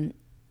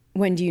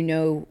 when do you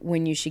know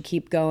when you should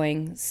keep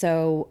going?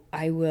 So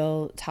I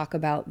will talk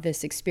about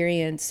this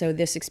experience. So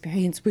this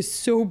experience was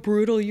so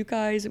brutal, you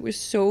guys. It was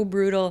so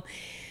brutal.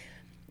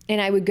 And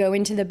I would go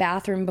into the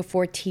bathroom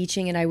before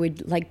teaching and I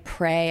would like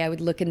pray. I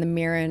would look in the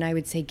mirror and I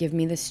would say, give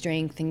me the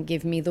strength and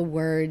give me the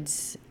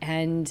words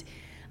and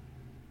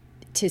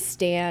to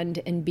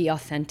stand and be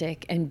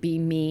authentic and be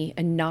me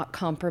and not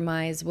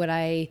compromise what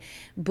I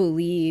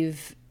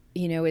believe,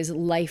 you know, is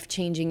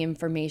life-changing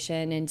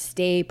information, and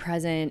stay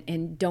present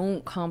and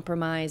don't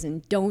compromise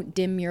and don't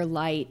dim your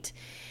light.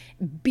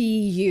 Be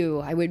you.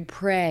 I would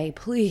pray,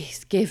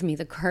 please give me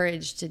the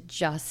courage to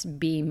just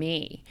be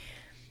me.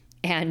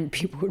 And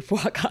people would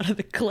walk out of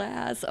the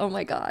class. Oh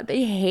my God,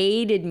 they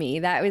hated me.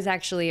 That was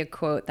actually a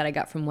quote that I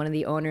got from one of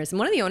the owners. And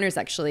one of the owners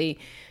actually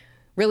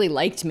really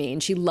liked me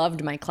and she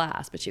loved my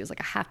class, but she was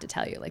like, I have to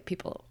tell you, like,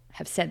 people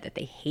have said that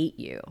they hate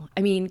you.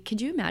 I mean,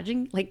 could you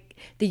imagine? Like,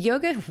 the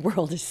yoga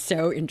world is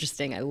so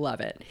interesting. I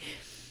love it.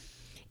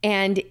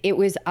 And it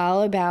was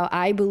all about,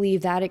 I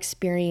believe that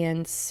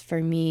experience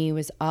for me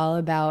was all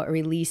about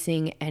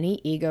releasing any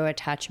ego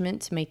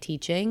attachment to my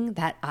teaching,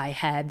 that I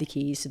had the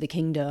keys to the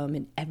kingdom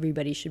and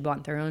everybody should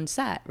want their own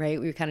set, right?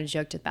 We kind of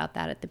joked about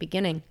that at the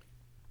beginning.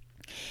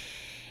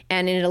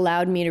 And it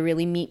allowed me to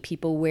really meet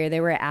people where they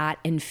were at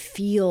and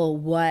feel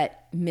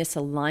what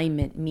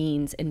misalignment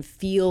means and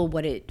feel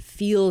what it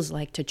feels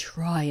like to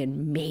try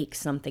and make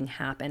something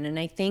happen. And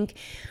I think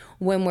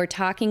when we're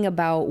talking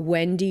about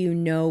when do you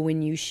know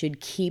when you should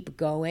keep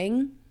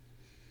going,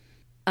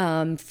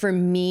 for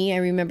me, I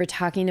remember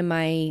talking to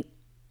my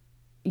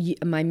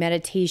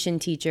meditation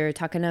teacher,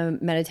 talking to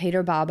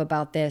Meditator Bob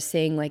about this,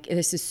 saying like,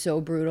 this is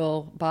so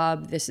brutal,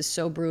 Bob, this is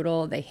so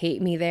brutal. They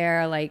hate me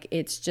there. Like,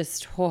 it's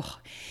just, oh.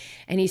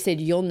 And he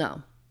said, you'll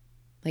know,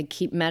 like,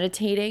 keep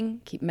meditating.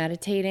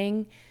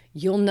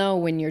 You'll know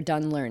when you're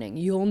done learning.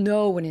 You'll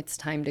know when it's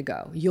time to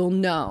go. You'll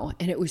know.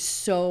 And it was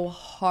so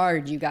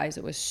hard, you guys.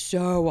 It was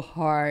so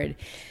hard.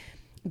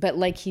 But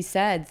like he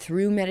said,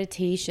 through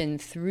meditation,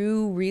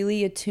 through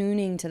really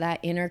attuning to that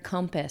inner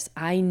compass,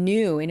 I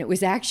knew. And it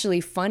was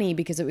actually funny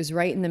because it was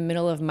right in the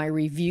middle of my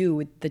review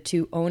with the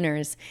two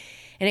owners.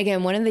 And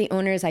again, one of the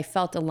owners I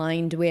felt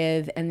aligned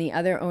with, and the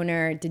other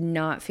owner did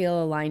not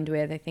feel aligned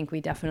with. I think we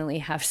definitely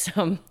have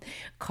some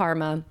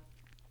karma.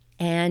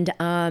 And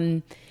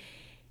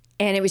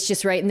it was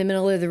just right in the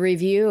middle of the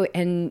review.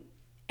 And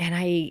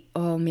I,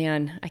 oh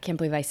man, I can't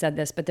believe I said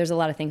this, but there's a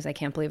lot of things I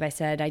can't believe I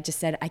said. I just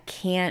said, I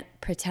can't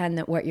pretend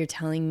that what you're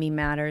telling me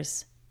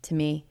matters to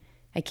me.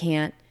 I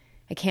can't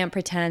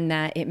pretend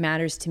that it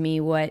matters to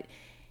me what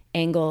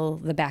angle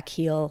the back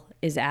heel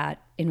is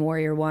at in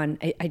Warrior One.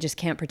 I just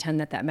can't pretend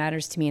that that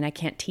matters to me, and I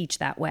can't teach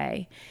that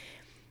way.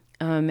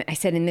 I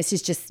said, and this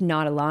is just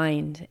not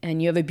aligned,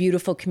 and you have a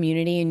beautiful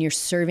community and you're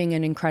serving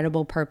an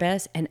incredible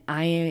purpose, and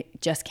I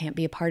just can't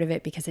be a part of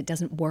it because it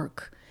doesn't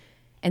work.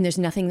 And there's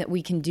nothing that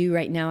we can do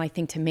right now, I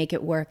think, to make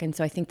it work. And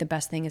so I think the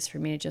best thing is for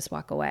me to just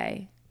walk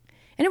away.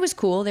 And it was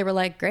cool. They were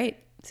like, great,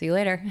 see you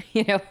later.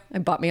 You know, I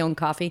bought my own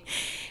coffee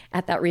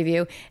at that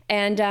review.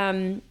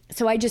 And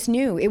so I just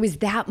knew it was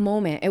that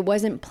moment. It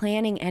wasn't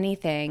planning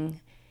anything.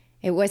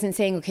 It wasn't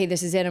saying, okay,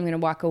 this is it, I'm going to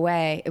walk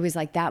away. It was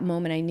like that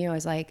moment I knew. I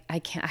was like,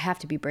 I have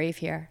to be brave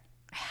here.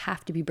 I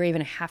have to be brave,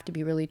 and I have to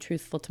be really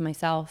truthful to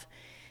myself.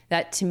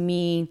 That to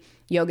me,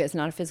 yoga is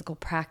not a physical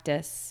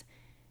practice.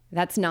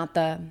 That's not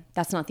the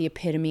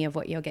epitome of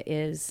what yoga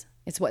is.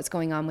 It's what's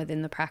going on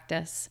within the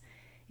practice.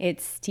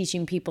 It's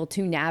teaching people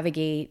to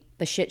navigate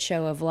the shit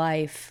show of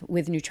life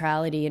with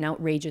neutrality and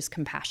outrageous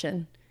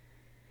compassion.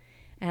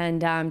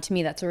 And to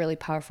me, that's a really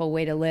powerful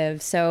way to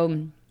live.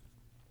 So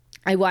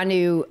I want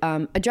to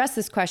address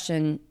this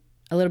question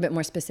a little bit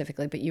more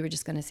specifically, but you were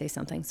just going to say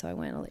something, so I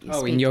want to let you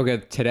speak. In yoga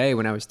today,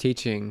 when I was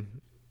teaching,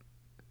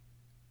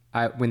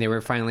 when they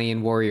were finally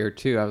in Warrior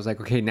 2, I was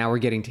like, okay, now we're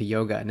getting to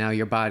yoga. Now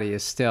your body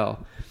is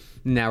still.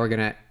 Now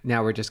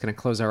we're just going to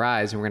close our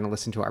eyes and we're going to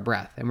listen to our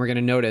breath. And we're going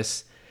to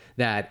notice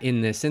that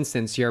in this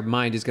instance, your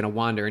mind is going to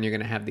wander and you're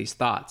going to have these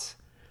thoughts.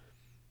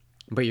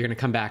 But you're going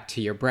to come back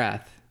to your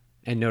breath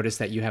and notice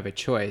that you have a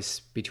choice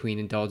between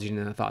indulging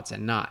in the thoughts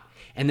and not.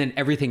 And then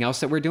everything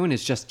else that we're doing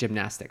is just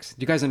gymnastics.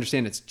 Do you guys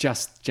understand? It's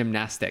just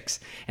gymnastics.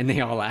 And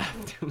they all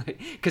laughed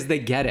because they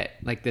get it.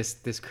 Like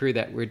this crew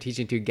that we're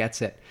teaching to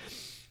gets it.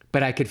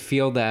 But I could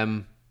feel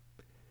them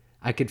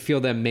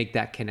make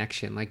that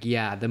connection. Like,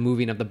 yeah, the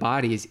moving of the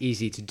body is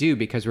easy to do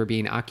because we're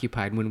being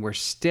occupied. When we're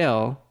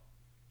still,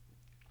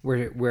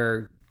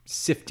 we're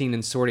sifting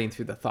and sorting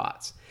through the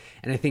thoughts.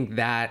 And I think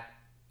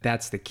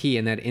that's the key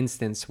in that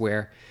instance,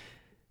 where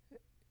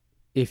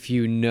if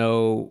you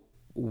know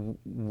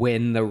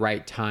when the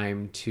right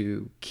time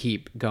to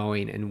keep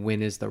going and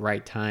when is the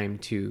right time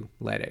to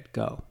let it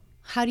go.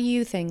 How do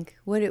you think?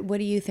 What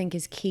do you think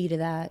is key to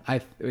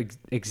that?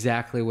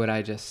 Exactly what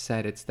I just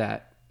said.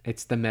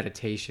 It's the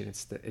meditation.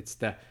 It's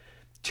the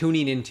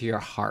tuning into your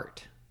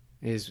heart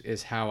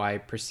is how I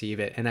perceive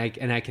it. And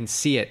I can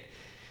see it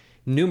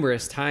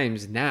numerous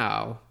times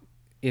now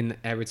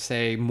I would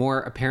say more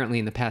apparently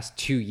in the past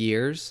 2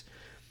 years,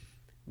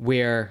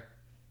 where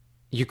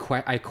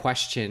I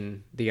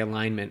question the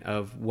alignment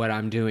of what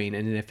I'm doing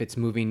and if it's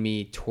moving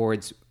me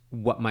towards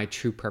what my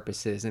true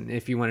purpose is. And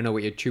if you want to know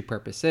what your true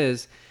purpose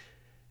is,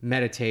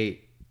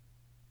 meditate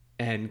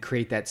and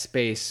create that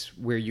space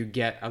where you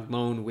get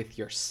alone with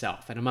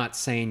yourself. And I'm not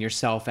saying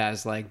yourself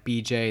as like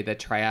BJ the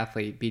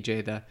triathlete,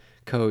 BJ the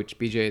coach,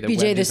 BJ the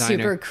web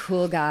designer.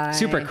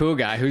 Super cool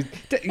guy who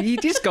he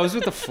just goes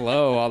with the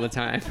flow all the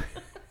time.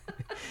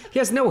 He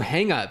has no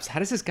hang-ups. How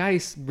does this guy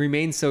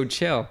remain so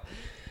chill?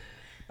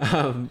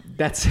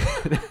 That's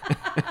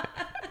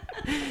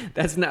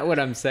that's not what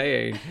I'm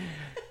saying.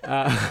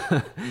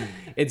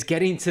 It's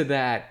getting to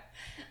that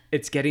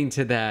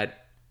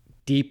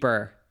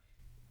deeper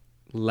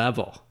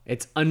level.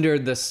 It's under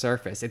the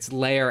surface. It's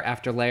layer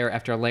after layer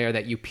after layer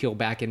that you peel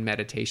back in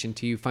meditation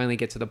till you finally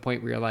get to the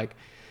point where you're like,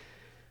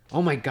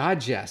 oh my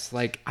God, Jess,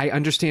 like I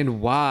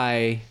understand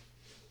why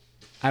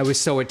I was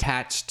so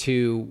attached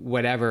to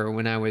whatever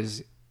when I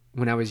was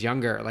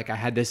younger. Like I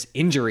had this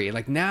injury.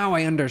 Like now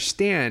I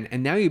understand.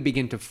 And now you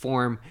begin to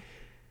form.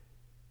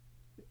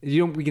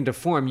 You don't begin to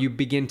form. You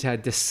begin to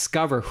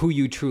discover who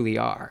you truly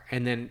are.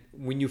 And then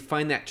when you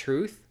find that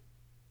truth,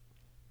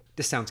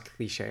 this sounds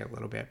cliche a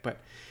little bit, but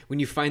when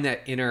you find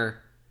that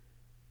inner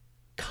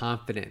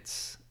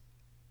confidence,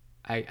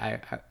 I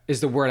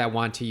is the word I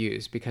want to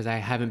use because I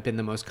haven't been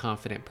the most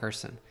confident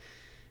person.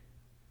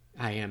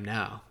 I am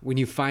now. When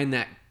you find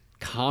that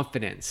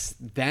confidence,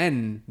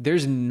 then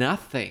there's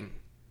nothing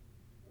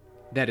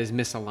that is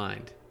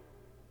misaligned.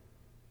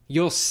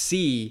 You'll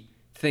see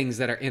things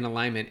that are in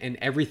alignment, and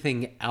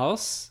everything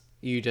else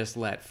you just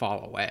let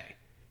fall away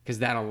because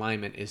that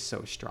alignment is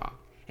so strong.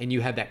 And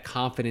you have that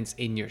confidence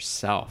in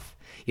yourself.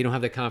 You don't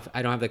have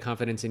I don't have the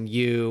confidence in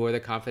you or the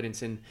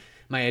confidence in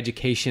my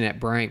education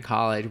at Bryant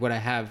College. What I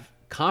have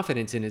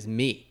confidence in is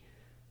me.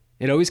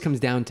 It always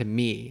comes down to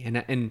me.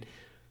 And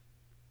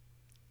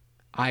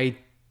I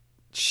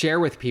share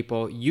with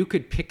people, you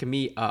could pick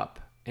me up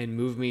and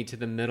move me to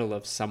the middle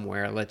of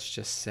somewhere, let's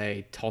just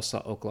say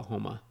Tulsa,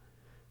 Oklahoma.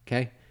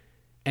 Okay?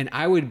 And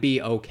I would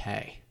be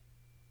okay.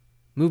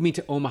 Move me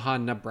to Omaha,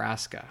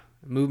 Nebraska.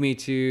 Move me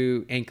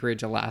to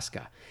Anchorage,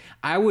 Alaska.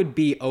 I would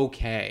be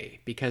okay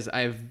because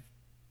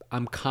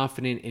I'm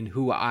confident in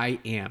who I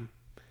am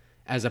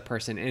as a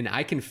person and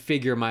I can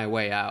figure my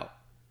way out.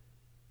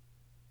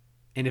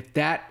 And if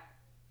that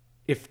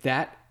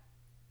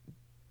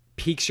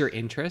piques your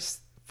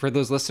interest for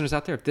those listeners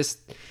out there,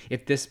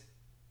 if this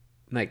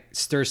like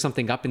stirs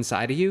something up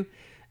inside of you,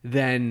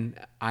 then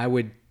I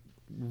would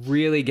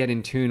really get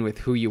in tune with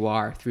who you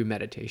are through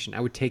meditation. I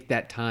would take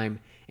that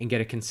time and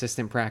get a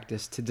consistent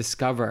practice to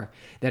discover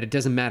that it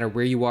doesn't matter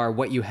where you are,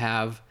 what you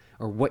have,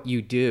 or what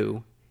you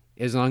do,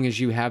 as long as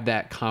you have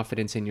that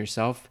confidence in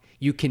yourself,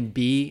 you can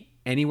be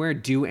anywhere,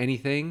 do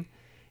anything,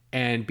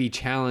 and be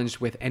challenged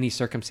with any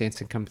circumstance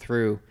and come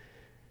through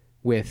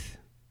with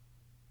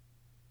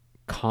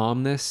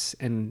calmness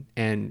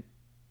and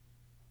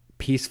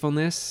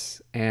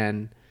peacefulness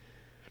and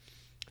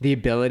the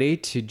ability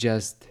to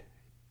just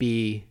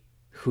be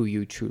who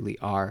you truly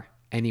are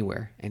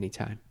anywhere,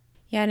 anytime.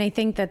 Yeah, and I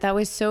think that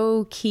was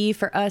so key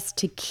for us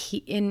to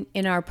keep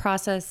in our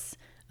process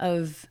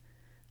of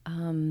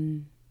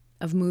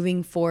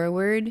moving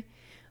forward.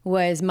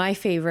 Was my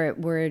favorite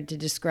word to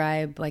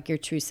describe like your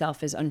true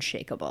self is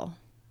unshakable.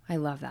 I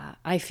love that.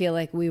 I feel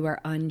like we were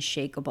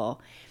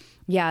unshakable.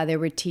 Yeah, there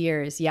were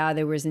tears. Yeah,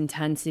 there was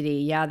intensity.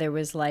 Yeah, there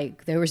was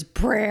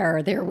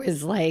prayer. There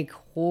was like,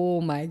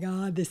 oh my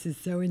God, this is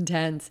so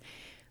intense.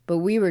 But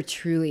we were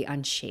truly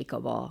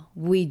unshakable.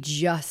 We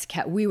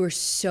were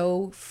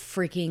so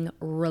freaking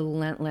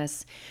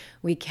relentless.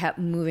 We kept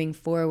moving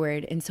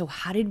forward. And so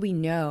how did we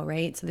know,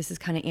 right? So this is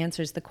kind of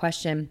answers the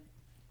question.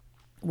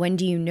 When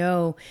do you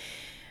know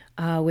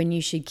when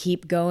you should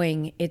keep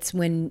going? It's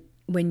when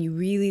you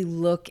really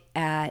look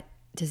at,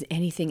 does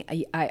anything,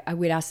 I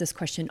would ask this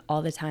question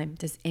all the time.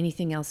 Does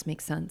anything else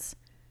make sense?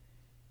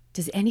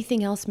 Does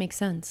anything else make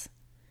sense?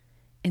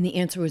 And the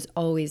answer was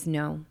always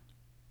no.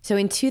 So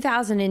in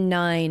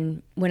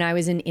 2009, when I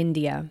was in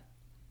India,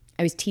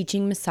 I was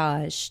teaching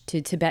massage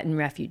to Tibetan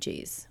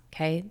refugees.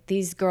 Okay.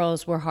 These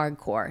girls were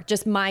hardcore.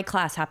 Just my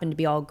class happened to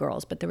be all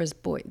girls, but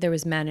there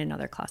was men in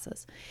other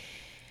classes.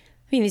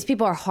 I mean, these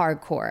people are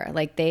hardcore.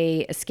 Like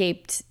they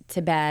escaped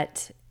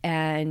Tibet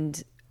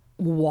and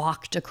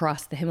walked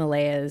across the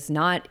Himalayas,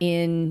 not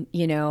in,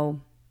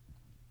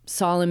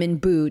 Solomon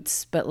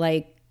boots, but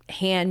like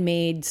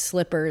handmade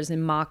slippers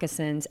and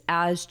moccasins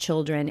as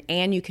children,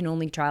 and you can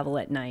only travel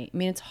at night. I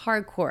mean, it's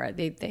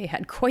hardcore. They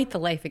had quite the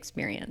life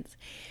experience.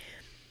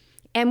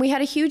 And we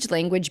had a huge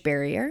language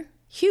barrier.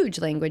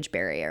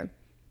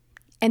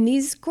 And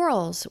these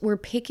girls were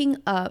picking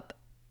up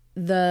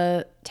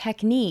the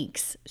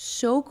techniques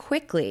so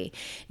quickly.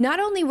 Not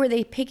only were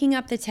they picking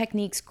up the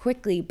techniques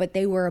quickly, but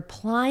they were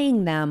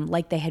applying them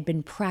like they had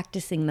been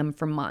practicing them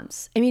for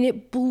months. I mean,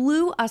 it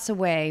blew us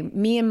away.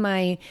 Me and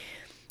my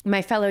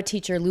fellow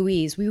teacher,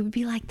 Louise, we would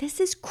be like,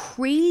 this is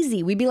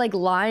crazy. We'd be like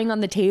lying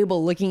on the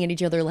table looking at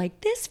each other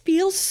like, this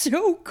feels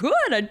so good.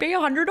 I'd pay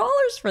 $100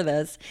 for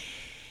this.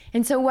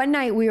 And so one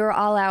night we were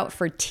all out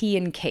for tea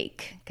and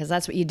cake, because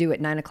that's what you do at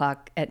 9:00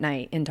 at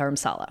night in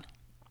Dharamsala.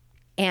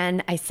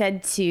 And I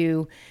said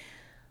to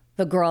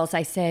the girls,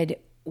 I said,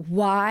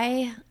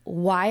 why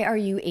are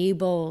you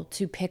able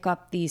to pick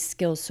up these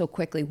skills so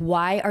quickly?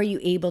 Why are you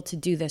able to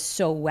do this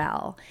so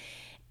well?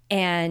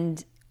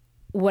 And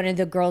one of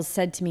the girls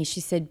said to me, she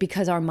said,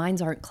 because our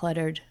minds aren't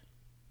cluttered.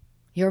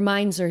 Your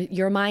minds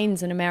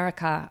in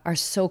America are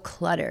so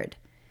cluttered.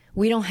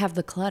 We don't have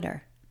the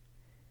clutter.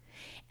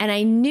 And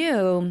I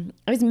knew,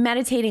 I was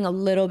meditating a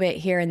little bit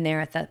here and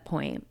there at that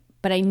point,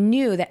 but I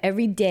knew that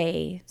every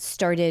day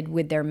started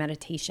with their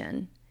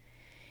meditation.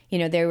 You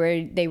know,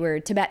 they were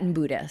Tibetan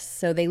Buddhists,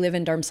 so they live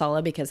in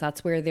Dharamsala because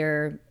that's where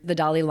the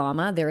Dalai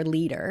Lama, their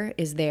leader,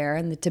 is there,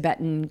 and the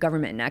Tibetan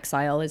government in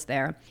exile is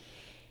there.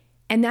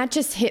 And that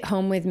just hit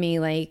home with me.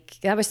 Like,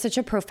 that was such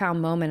a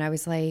profound moment. I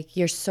was like,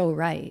 you're so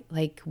right.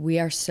 Like, we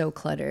are so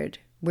cluttered.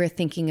 We're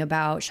thinking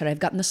about, should I have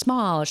gotten the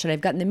small? Should I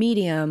have gotten the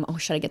medium? Oh,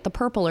 should I get the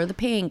purple or the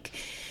pink?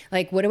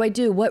 Like, what do I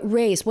do? What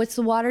race? What's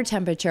the water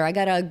temperature? I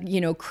got to,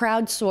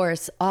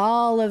 crowdsource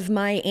all of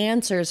my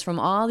answers from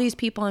all these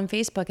people on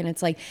Facebook. And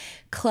it's like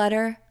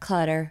clutter,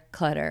 clutter,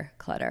 clutter,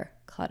 clutter,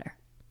 clutter.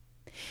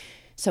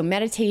 So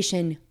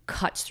meditation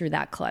cuts through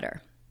that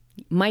clutter.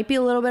 Might be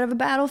a little bit of a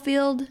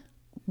battlefield,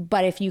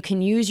 but if you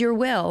can use your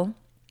will,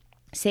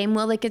 same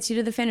will that gets you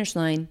to the finish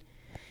line,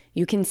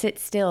 you can sit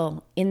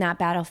still in that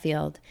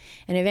battlefield,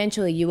 and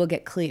eventually you will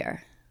get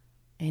clear.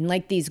 And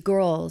like these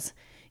girls,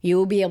 you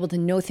will be able to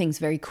know things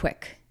very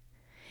quick,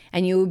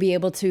 and you will be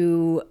able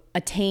to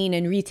attain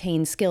and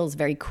retain skills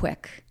very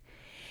quick.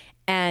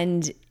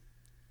 And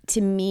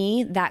to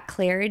me, that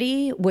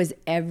clarity was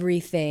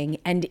everything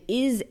and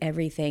is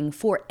everything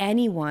for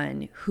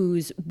anyone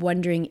who's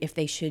wondering if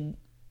they should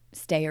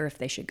stay or if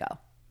they should go.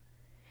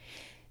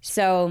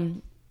 So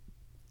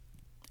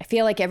I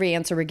feel like every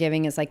answer we're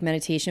giving is like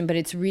meditation, but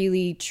it's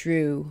really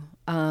true.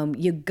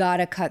 You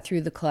gotta cut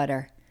through the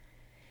clutter,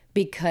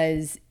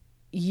 because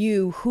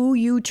who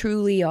you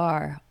truly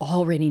are,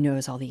 already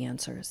knows all the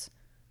answers.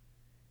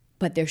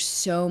 But there's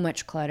so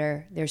much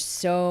clutter. There's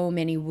so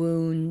many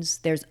wounds.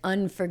 There's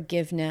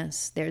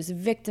unforgiveness. There's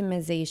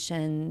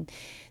victimization.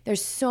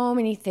 There's so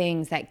many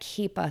things that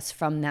keep us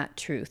from that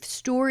truth.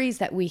 Stories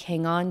that we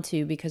hang on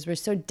to because we're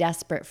so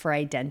desperate for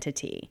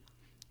identity.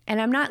 And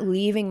I'm not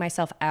leaving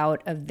myself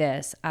out of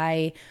this.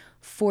 I,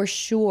 for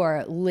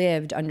sure,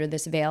 lived under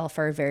this veil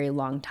for a very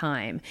long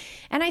time.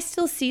 And I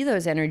still see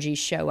those energies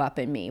show up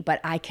in me, but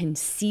I can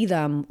see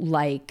them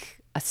like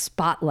a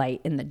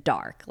spotlight in the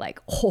dark. Like,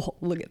 oh,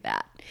 look at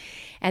that.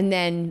 And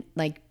then,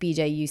 like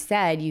BJ, you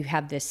said, you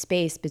have this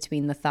space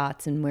between the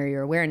thoughts and where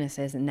your awareness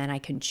is, and then I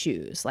can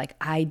choose. Like,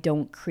 I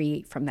don't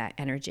create from that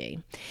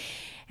energy.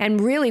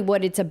 And really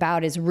what it's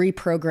about is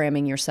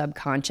reprogramming your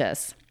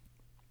subconscious.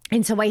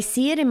 And so I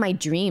see it in my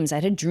dreams. I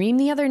had a dream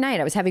the other night.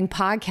 I was having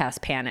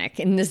podcast panic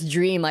in this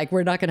dream, like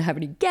we're not going to have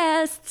any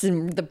guests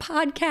and the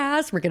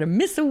podcast, we're going to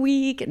miss a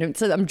week. And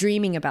so I'm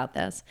dreaming about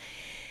this.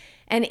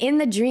 And in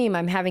the dream,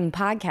 I'm having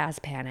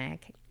podcast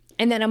panic.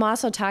 And then I'm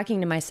also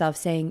talking to myself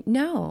saying,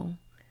 no,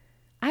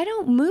 I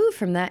don't move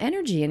from that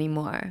energy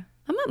anymore.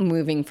 I'm not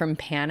moving from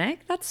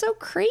panic. That's so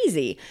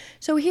crazy.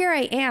 So here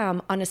I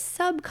am on a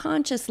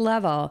subconscious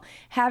level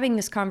having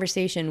this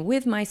conversation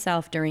with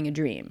myself during a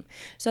dream.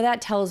 So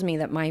that tells me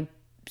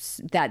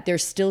that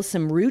there's still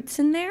some roots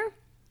in there,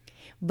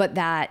 but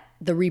that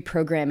the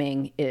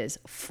reprogramming is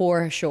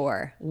for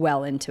sure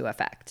well into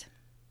effect.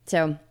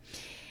 So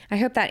I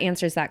hope that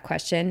answers that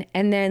question.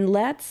 And then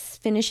let's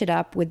finish it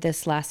up with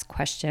this last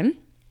question.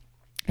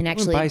 And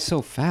actually, it went by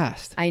so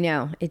fast. I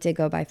know, it did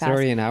go by fast. It's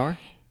already an hour?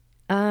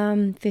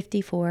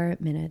 54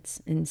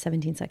 minutes and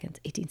 17 seconds,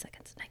 18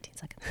 seconds, 19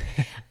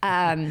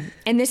 seconds.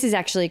 And this is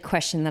actually a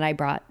question that I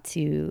brought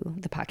to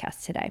the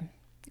podcast today.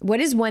 What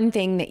is one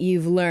thing that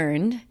you've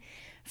learned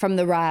from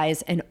the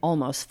rise and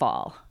almost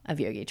fall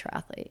of Yogi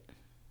Triathlete?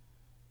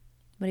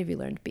 What have you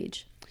learned,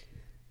 Beej?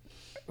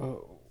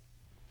 Oh.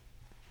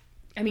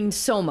 I mean,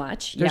 so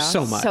much. There's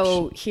so much.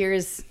 So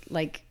here's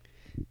like,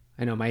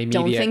 I know my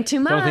immediate. Don't think too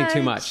much. Don't think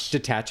too much.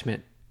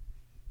 Detachment.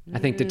 I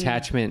think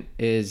detachment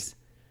is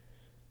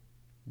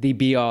the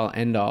be all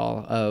end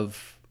all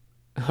of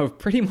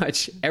pretty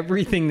much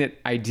everything that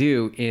I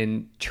do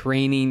in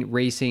training,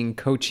 racing,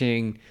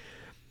 coaching,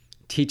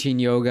 teaching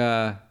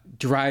yoga,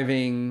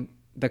 driving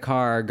the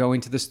car,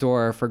 going to the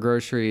store for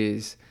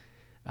groceries,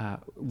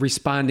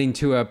 responding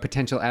to a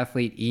potential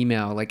athlete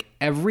email. Like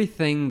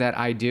everything that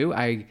I do,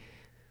 I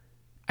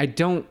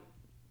don't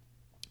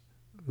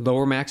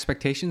lower my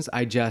expectations.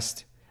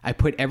 I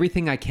put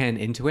everything I can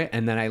into it,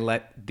 and then I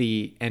let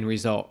the end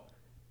result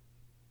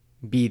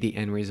be the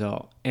end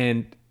result.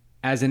 And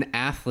as an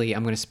athlete,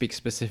 I'm going to speak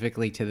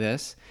specifically to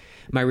this,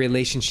 my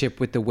relationship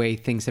with the way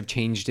things have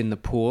changed in the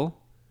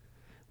pool,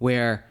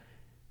 where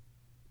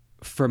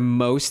for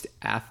most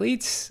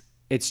athletes,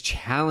 it's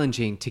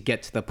challenging to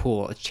get to the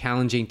pool. It's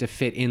challenging to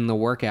fit in the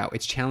workout.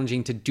 It's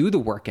challenging to do the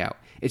workout.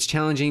 It's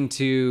challenging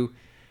to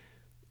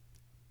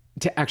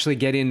actually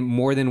get in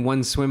more than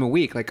one swim a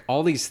week. Like,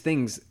 all these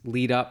things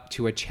lead up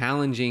to a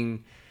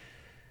challenging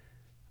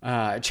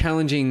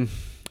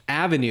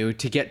avenue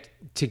to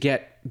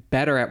get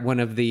better at one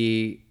of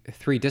the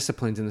 3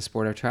 disciplines in the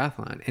sport of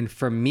triathlon. And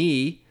for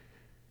me,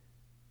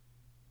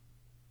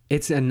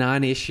 it's a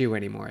non-issue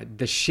anymore.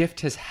 The shift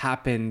has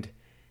happened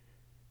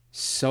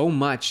so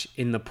much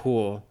in the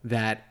pool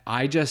that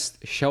I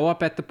just show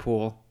up at the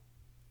pool,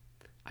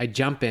 I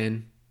jump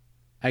in,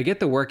 I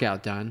get the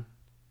workout done,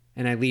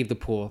 and I leave the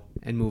pool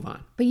and move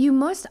on. But you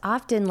most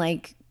often,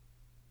 like,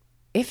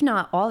 if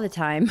not all the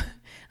time,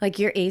 like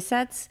your A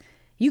sets,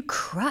 you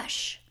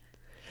crush.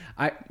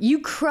 You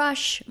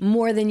crush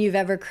more than you've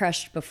ever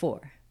crushed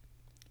before.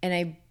 And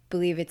I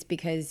believe it's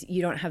because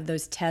you don't have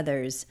those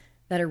tethers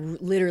that are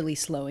literally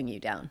slowing you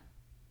down.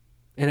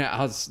 And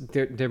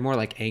they're more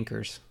like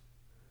anchors.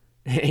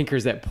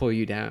 Anchors that pull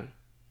you down.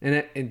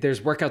 And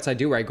there's workouts I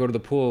do where I go to the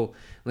pool,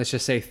 let's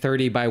just say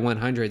 30 by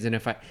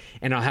 100s.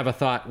 And I'll have a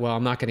thought, well,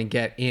 I'm not going to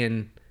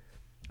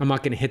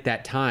hit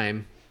that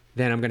time.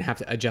 Then I'm going to have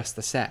to adjust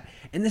the set.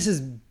 And this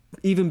is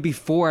even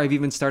before I've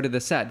even started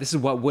the set. This is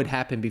what would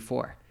happen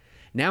before.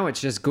 Now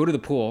it's just go to the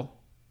pool,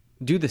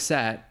 do the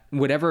set,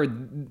 whatever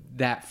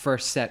that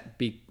first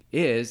set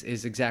is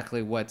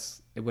exactly what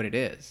it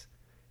is.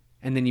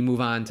 And then you move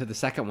on to the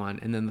second one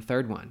and then the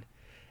third one.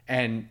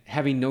 And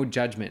having no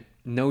judgment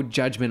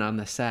on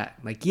the set.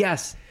 Like,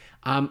 yes,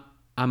 I'm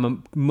a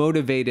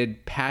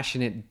motivated,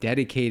 passionate,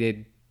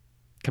 dedicated,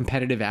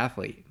 competitive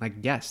athlete. Like,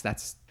 yes,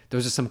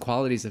 those are some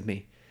qualities of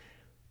me.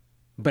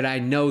 But I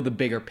know the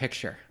bigger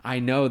picture. I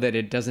know that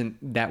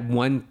that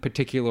one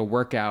particular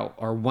workout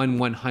or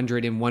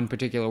 100 in one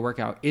particular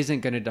workout isn't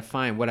going to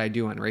define what I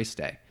do on race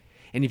day.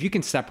 And if you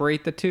can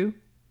separate the two,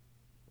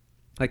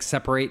 like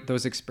separate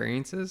those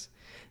experiences,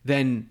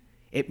 then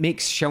it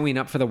makes showing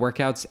up for the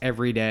workouts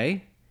every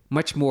day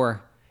much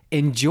more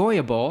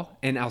enjoyable.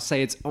 And I'll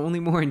say it's only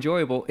more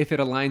enjoyable if it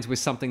aligns with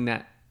something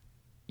that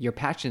you're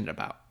passionate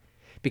about.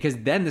 Because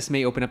then this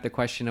may open up the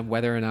question of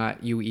whether or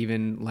not you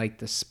even like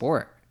the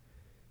sport.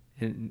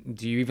 And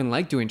do you even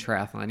like doing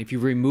triathlon? If you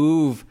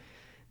remove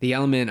the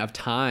element of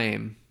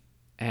time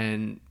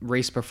and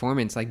race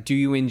performance, like, do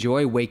you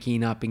enjoy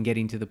waking up and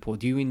getting to the pool?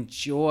 Do you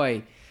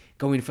enjoy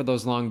going for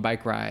those long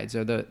bike rides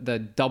or the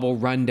double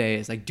run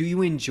days? Like, do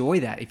you enjoy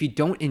that? If you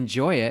don't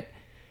enjoy it,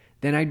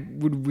 then I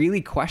would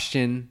really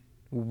question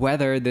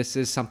whether this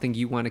is something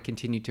you want to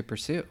continue to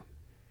pursue.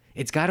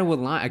 It's got to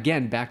align,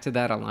 again, back to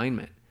that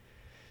alignment.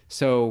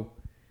 So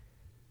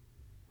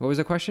what was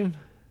the question?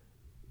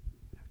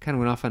 Kind of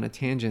went off on a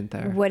tangent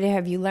there. What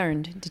have you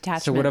learned?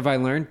 Detachment. So what have I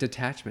learned?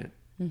 Detachment.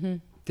 Mm-hmm.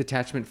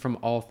 Detachment from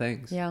all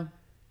things. Yeah.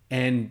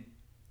 And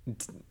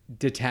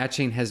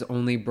detaching has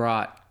only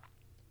brought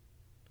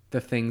the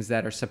things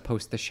that are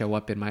supposed to show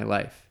up in my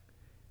life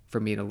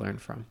for me to learn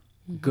from.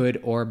 Mm-hmm. Good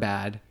or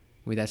bad.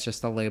 That's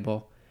just a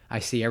label. I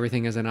see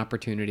everything as an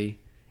opportunity.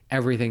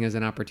 Everything is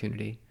an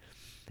opportunity.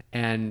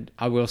 And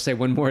I will say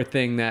one more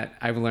thing that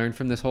I've learned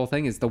from this whole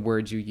thing is the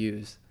words you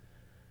use.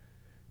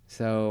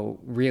 So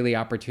really,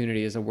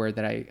 opportunity is a word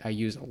that I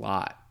use a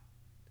lot,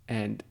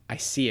 and I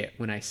see it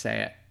when I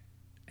say it,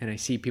 and I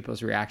see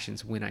people's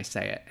reactions when I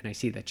say it, and I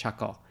see the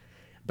chuckle.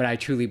 But I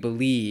truly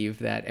believe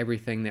that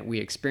everything that we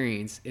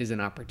experience is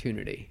an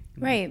opportunity.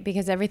 Right,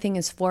 because everything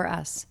is for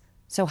us.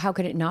 So how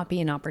could it not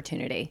be an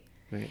opportunity?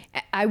 Right.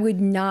 I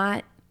would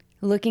not,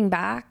 looking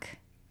back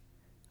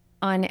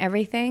on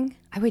everything,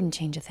 I wouldn't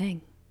change a thing.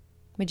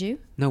 Would you?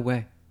 No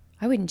way.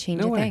 I wouldn't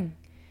change a thing.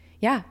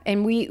 Yeah,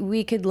 and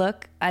we could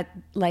look at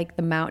like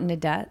the mountain of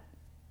debt,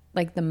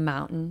 like the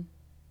mountain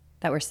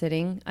that we're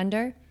sitting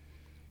under.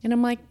 And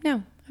I'm like,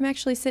 no, I'm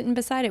actually sitting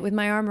beside it with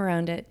my arm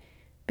around it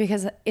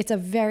because it's a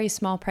very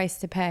small price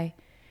to pay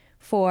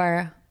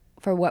for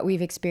what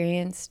we've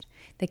experienced,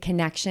 the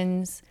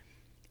connections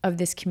of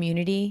this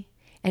community,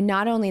 and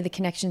not only the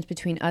connections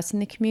between us and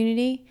the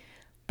community,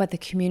 but the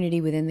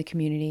community within the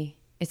community.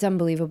 It's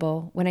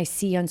unbelievable. When I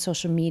see on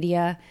social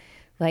media,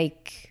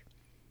 like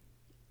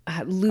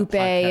Lupe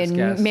and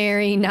guest.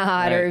 Mary Knott,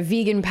 right. or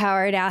vegan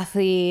powered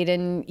athlete,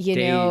 and you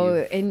Dave.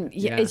 know, and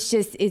yeah.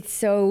 it's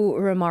so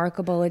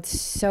remarkable. It's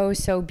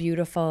so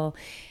beautiful.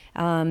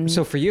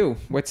 So for you,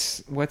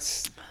 what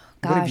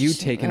have you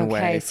taken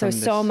away from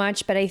this? So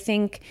much, but I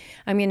think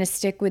I'm going to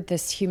stick with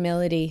this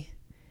humility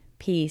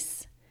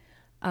piece.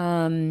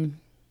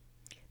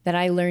 That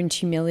I learned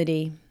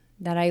humility.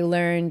 That I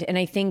learned, and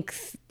I think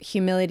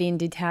humility and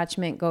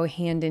detachment go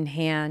hand in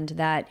hand.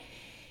 That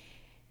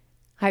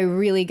I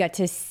really got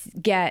to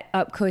get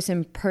up close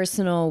and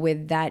personal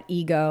with that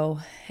ego,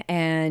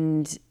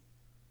 and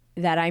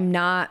that I'm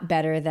not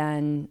better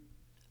than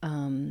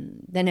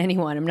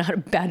anyone. I'm not a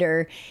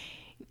better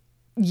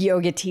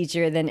yoga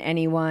teacher than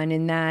anyone,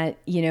 and that,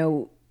 you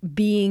know,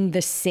 being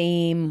the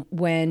same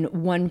when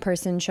one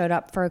person showed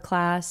up for a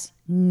class,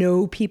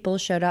 no people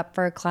showed up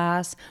for a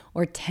class,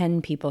 or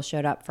 10 people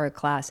showed up for a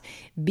class,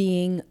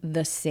 being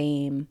the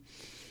same.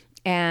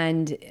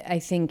 And I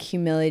think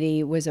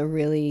humility was a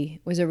really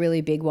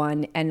big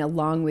one. And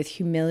along with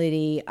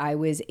humility, I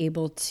was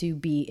able to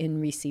be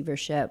in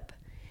receivership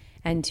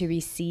and to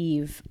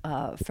receive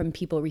from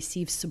people,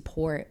 receive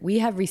support. We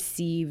have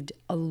received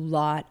a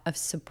lot of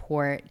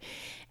support,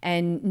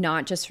 and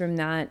not just from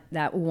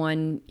that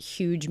one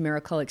huge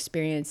miracle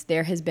experience.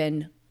 There has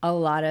been a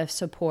lot of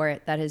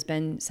support that has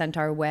been sent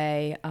our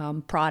way,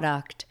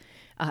 product,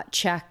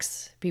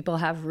 checks. People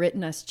have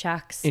written us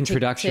checks.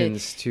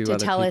 Introductions to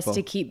other tell people. us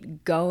to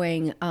keep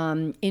going.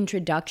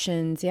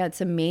 Introductions. Yeah,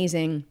 it's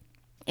amazing.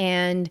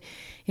 And,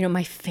 you know,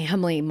 my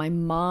family, my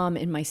mom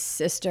and my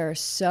sister,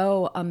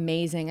 so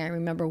amazing. I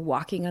remember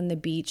walking on the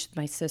beach with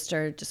my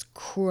sister just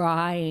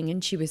crying,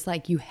 and she was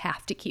like, "You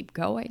have to keep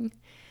going.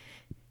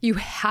 You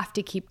have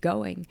to keep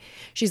going."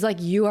 She's like,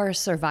 "You are a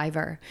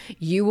survivor.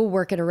 You will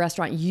work at a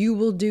restaurant. You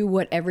will do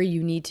whatever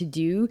you need to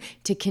do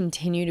to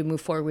continue to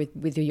move forward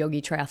with the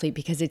Yogi Triathlete,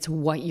 because it's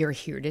what you're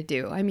here to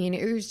do." I mean,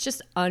 it was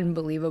just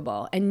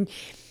unbelievable. And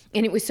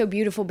it was so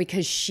beautiful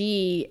because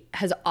she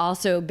has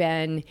also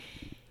been...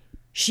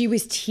 she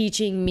was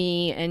teaching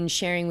me and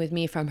sharing with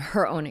me from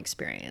her own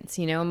experience.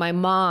 You know, my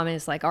mom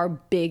is like our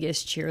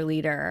biggest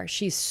cheerleader.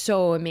 She's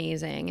so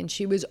amazing. And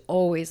she was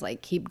always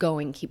like, keep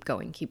going, keep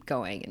going, keep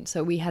going. And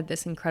so we had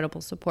this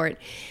incredible support.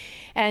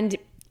 And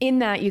in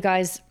that, you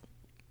guys,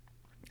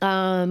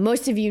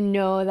 most of you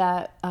know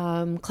that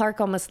Clark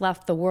almost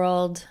left the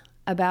world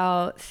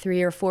about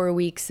 3 or 4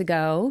 weeks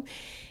ago.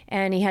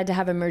 And he had to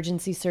have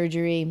emergency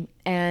surgery.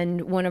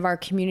 And one of our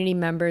community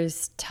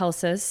members,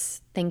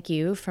 Telsis, thank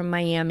you, from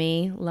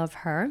Miami, love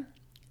her,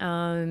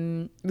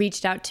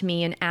 reached out to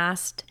me and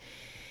asked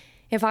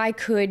if I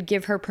could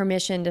give her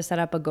permission to set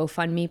up a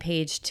GoFundMe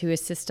page to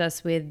assist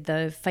us with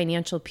the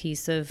financial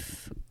piece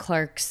of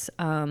Clark's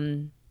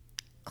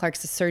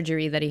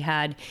surgery that he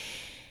had.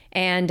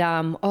 And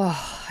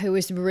it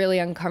was really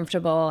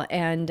uncomfortable.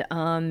 And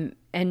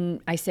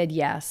I said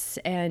yes.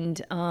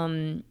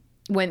 And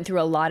went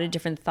through a lot of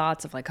different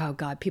thoughts of like, oh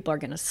God, people are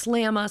going to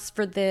slam us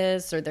for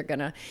this, or they're going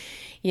to,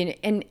 you know,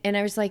 and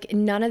I was like,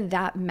 none of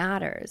that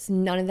matters.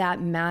 None of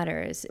that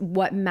matters.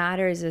 What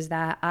matters is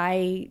that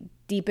I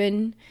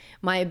deepen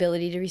my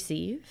ability to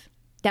receive,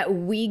 that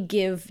we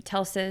give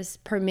Telsis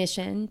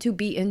permission to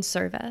be in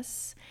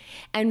service.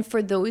 And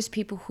for those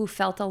people who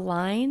felt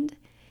aligned,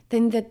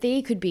 then that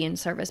they could be in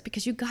service,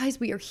 because you guys,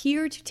 we are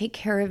here to take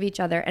care of each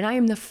other. And I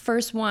am the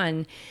first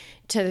one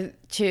to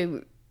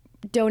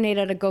donate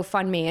at a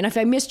GoFundMe. And if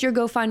I missed your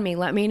GoFundMe,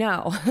 let me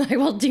know. I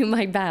will do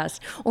my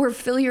best. Or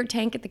fill your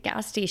tank at the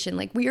gas station.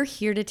 Like, we are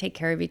here to take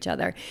care of each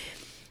other.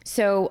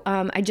 So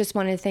I just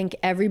want to thank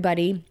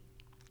everybody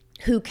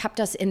who kept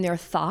us in their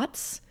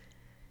thoughts,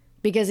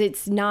 because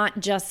it's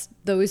not just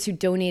those who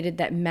donated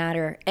that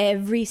matter.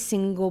 Every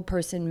single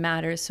person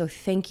matters. So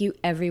thank you,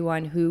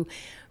 everyone who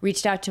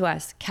reached out to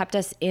us, kept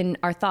us in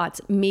our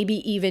thoughts, maybe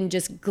even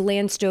just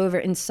glanced over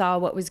and saw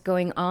what was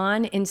going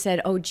on and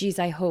said, oh, geez,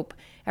 I hope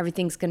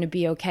everything's going to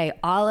be okay.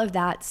 All of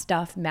that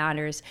stuff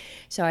matters.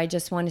 So I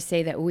just want to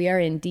say that we are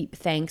in deep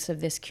thanks of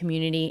this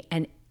community,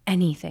 and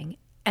anything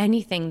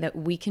that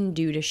we can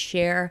do to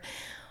share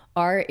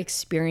our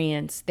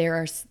experience.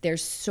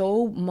 There's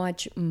so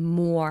much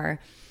more,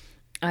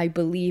 I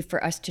believe,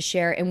 for us to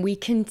share, and we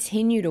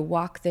continue to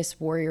walk this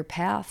warrior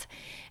path.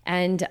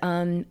 And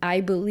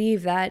I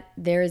believe that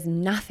there is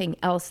nothing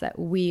else that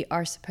we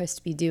are supposed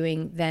to be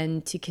doing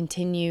than to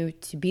continue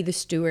to be the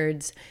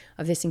stewards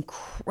of this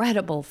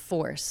incredible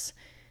force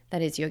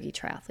that is Yogi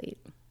Triathlete.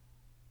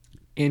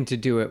 And to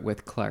do it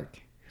with Clark,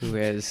 who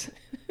is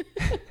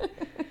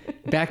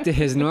back to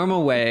his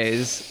normal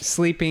ways,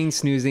 sleeping,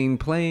 snoozing,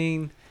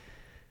 playing.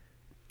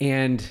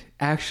 And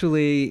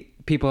actually,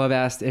 people have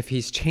asked if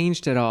he's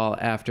changed at all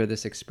after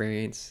this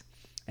experience.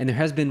 And there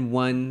has been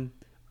one,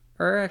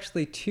 or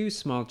actually two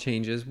small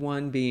changes.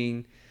 One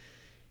being,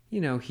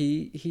 you know,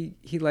 he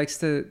likes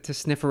to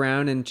sniff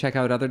around and check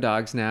out other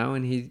dogs now.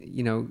 And he,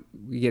 you know,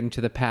 we get into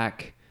the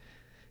pack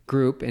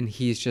group and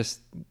he's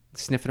just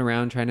sniffing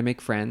around trying to make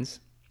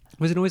friends.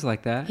 Wasn't always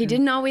like that. He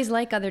didn't always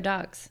like other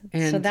dogs.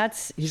 And so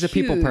that's he's a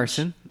people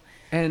person.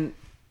 And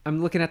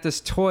I'm looking at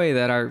this toy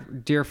that our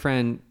dear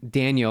friend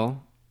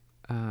Daniel,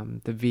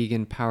 the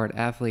vegan powered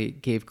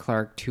athlete, gave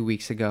Clark 2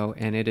 weeks ago,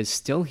 and it is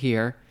still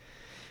here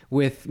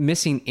with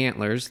missing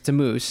antlers. It's a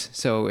moose,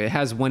 so it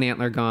has one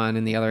antler gone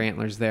and the other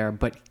antler's there,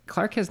 but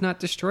Clark has not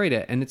destroyed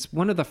it, and it's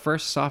one of the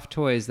first soft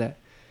toys that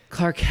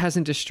Clark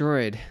hasn't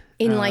destroyed.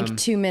 In like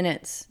 2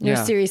 minutes. No,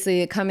 yeah.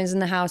 Seriously, it comes in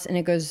the house and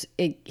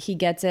he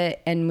gets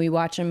it, and we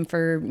watch him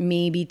for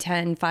maybe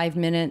 5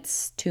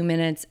 minutes, 2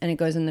 minutes, and it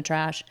goes in the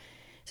trash.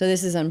 So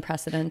this is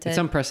unprecedented. It's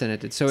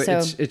unprecedented. So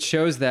it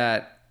shows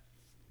that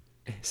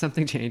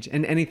something changed,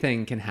 and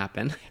anything can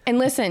happen. And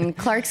listen,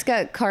 Clark's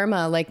got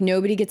karma. Like,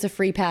 nobody gets a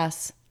free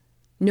pass.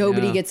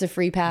 Nobody No. gets a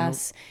free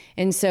pass.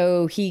 And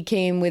so he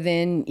came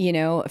within,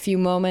 a few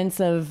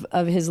moments of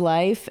his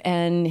life,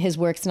 and his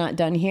work's not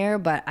done here.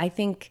 But I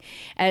think,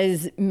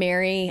 as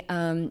Mary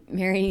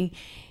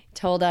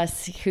told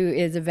us, who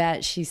is a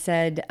vet, she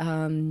said,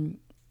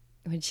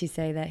 what did she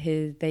say? That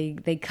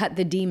they cut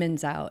the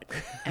demons out.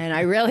 And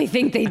I really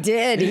think they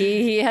did.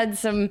 He had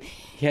some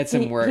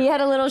work. He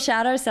had a little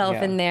shadow self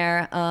in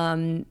there.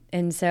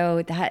 And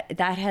so that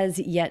has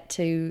yet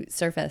to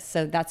surface.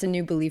 So that's a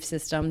new belief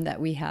system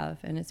that we have,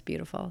 and it's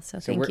beautiful.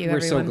 So thank you, everyone.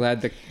 We're so glad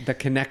the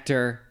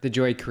connector, the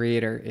joy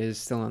creator, is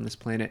still on this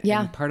planet.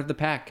 Yeah. And part of the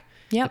pack.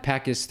 Yep. The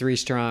pack is 3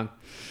 strong.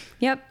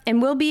 Yep.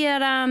 And we'll be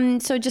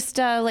at, so just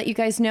to let you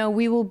guys know,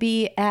 we will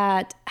be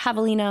at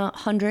Javelina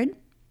 100.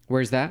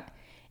 Where's that?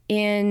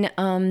 In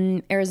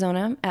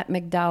Arizona at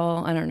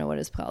McDowell, I don't know what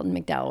it's called,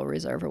 McDowell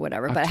Reserve or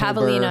whatever, but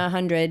Javelina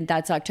 100,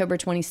 that's October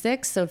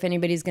 26th. So if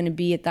anybody's going to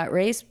be at that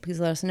race,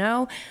 please let us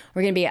know.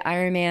 We're going to be at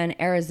Ironman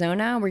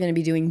Arizona. We're going to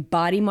be doing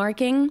body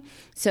marking.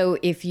 So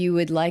if you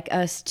would like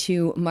us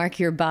to mark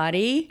your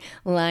body,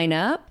 line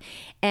up.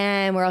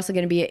 And we're also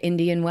going to be at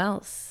Indian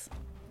Wells.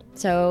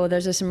 So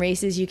those are some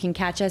races you can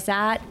catch us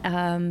at.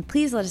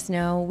 Please let us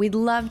know. We'd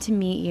love to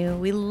meet you.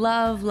 We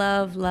love,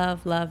 love,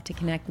 love, love to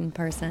connect in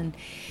person.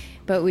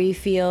 But we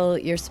feel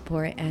your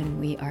support, and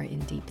we are in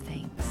deep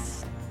thanks.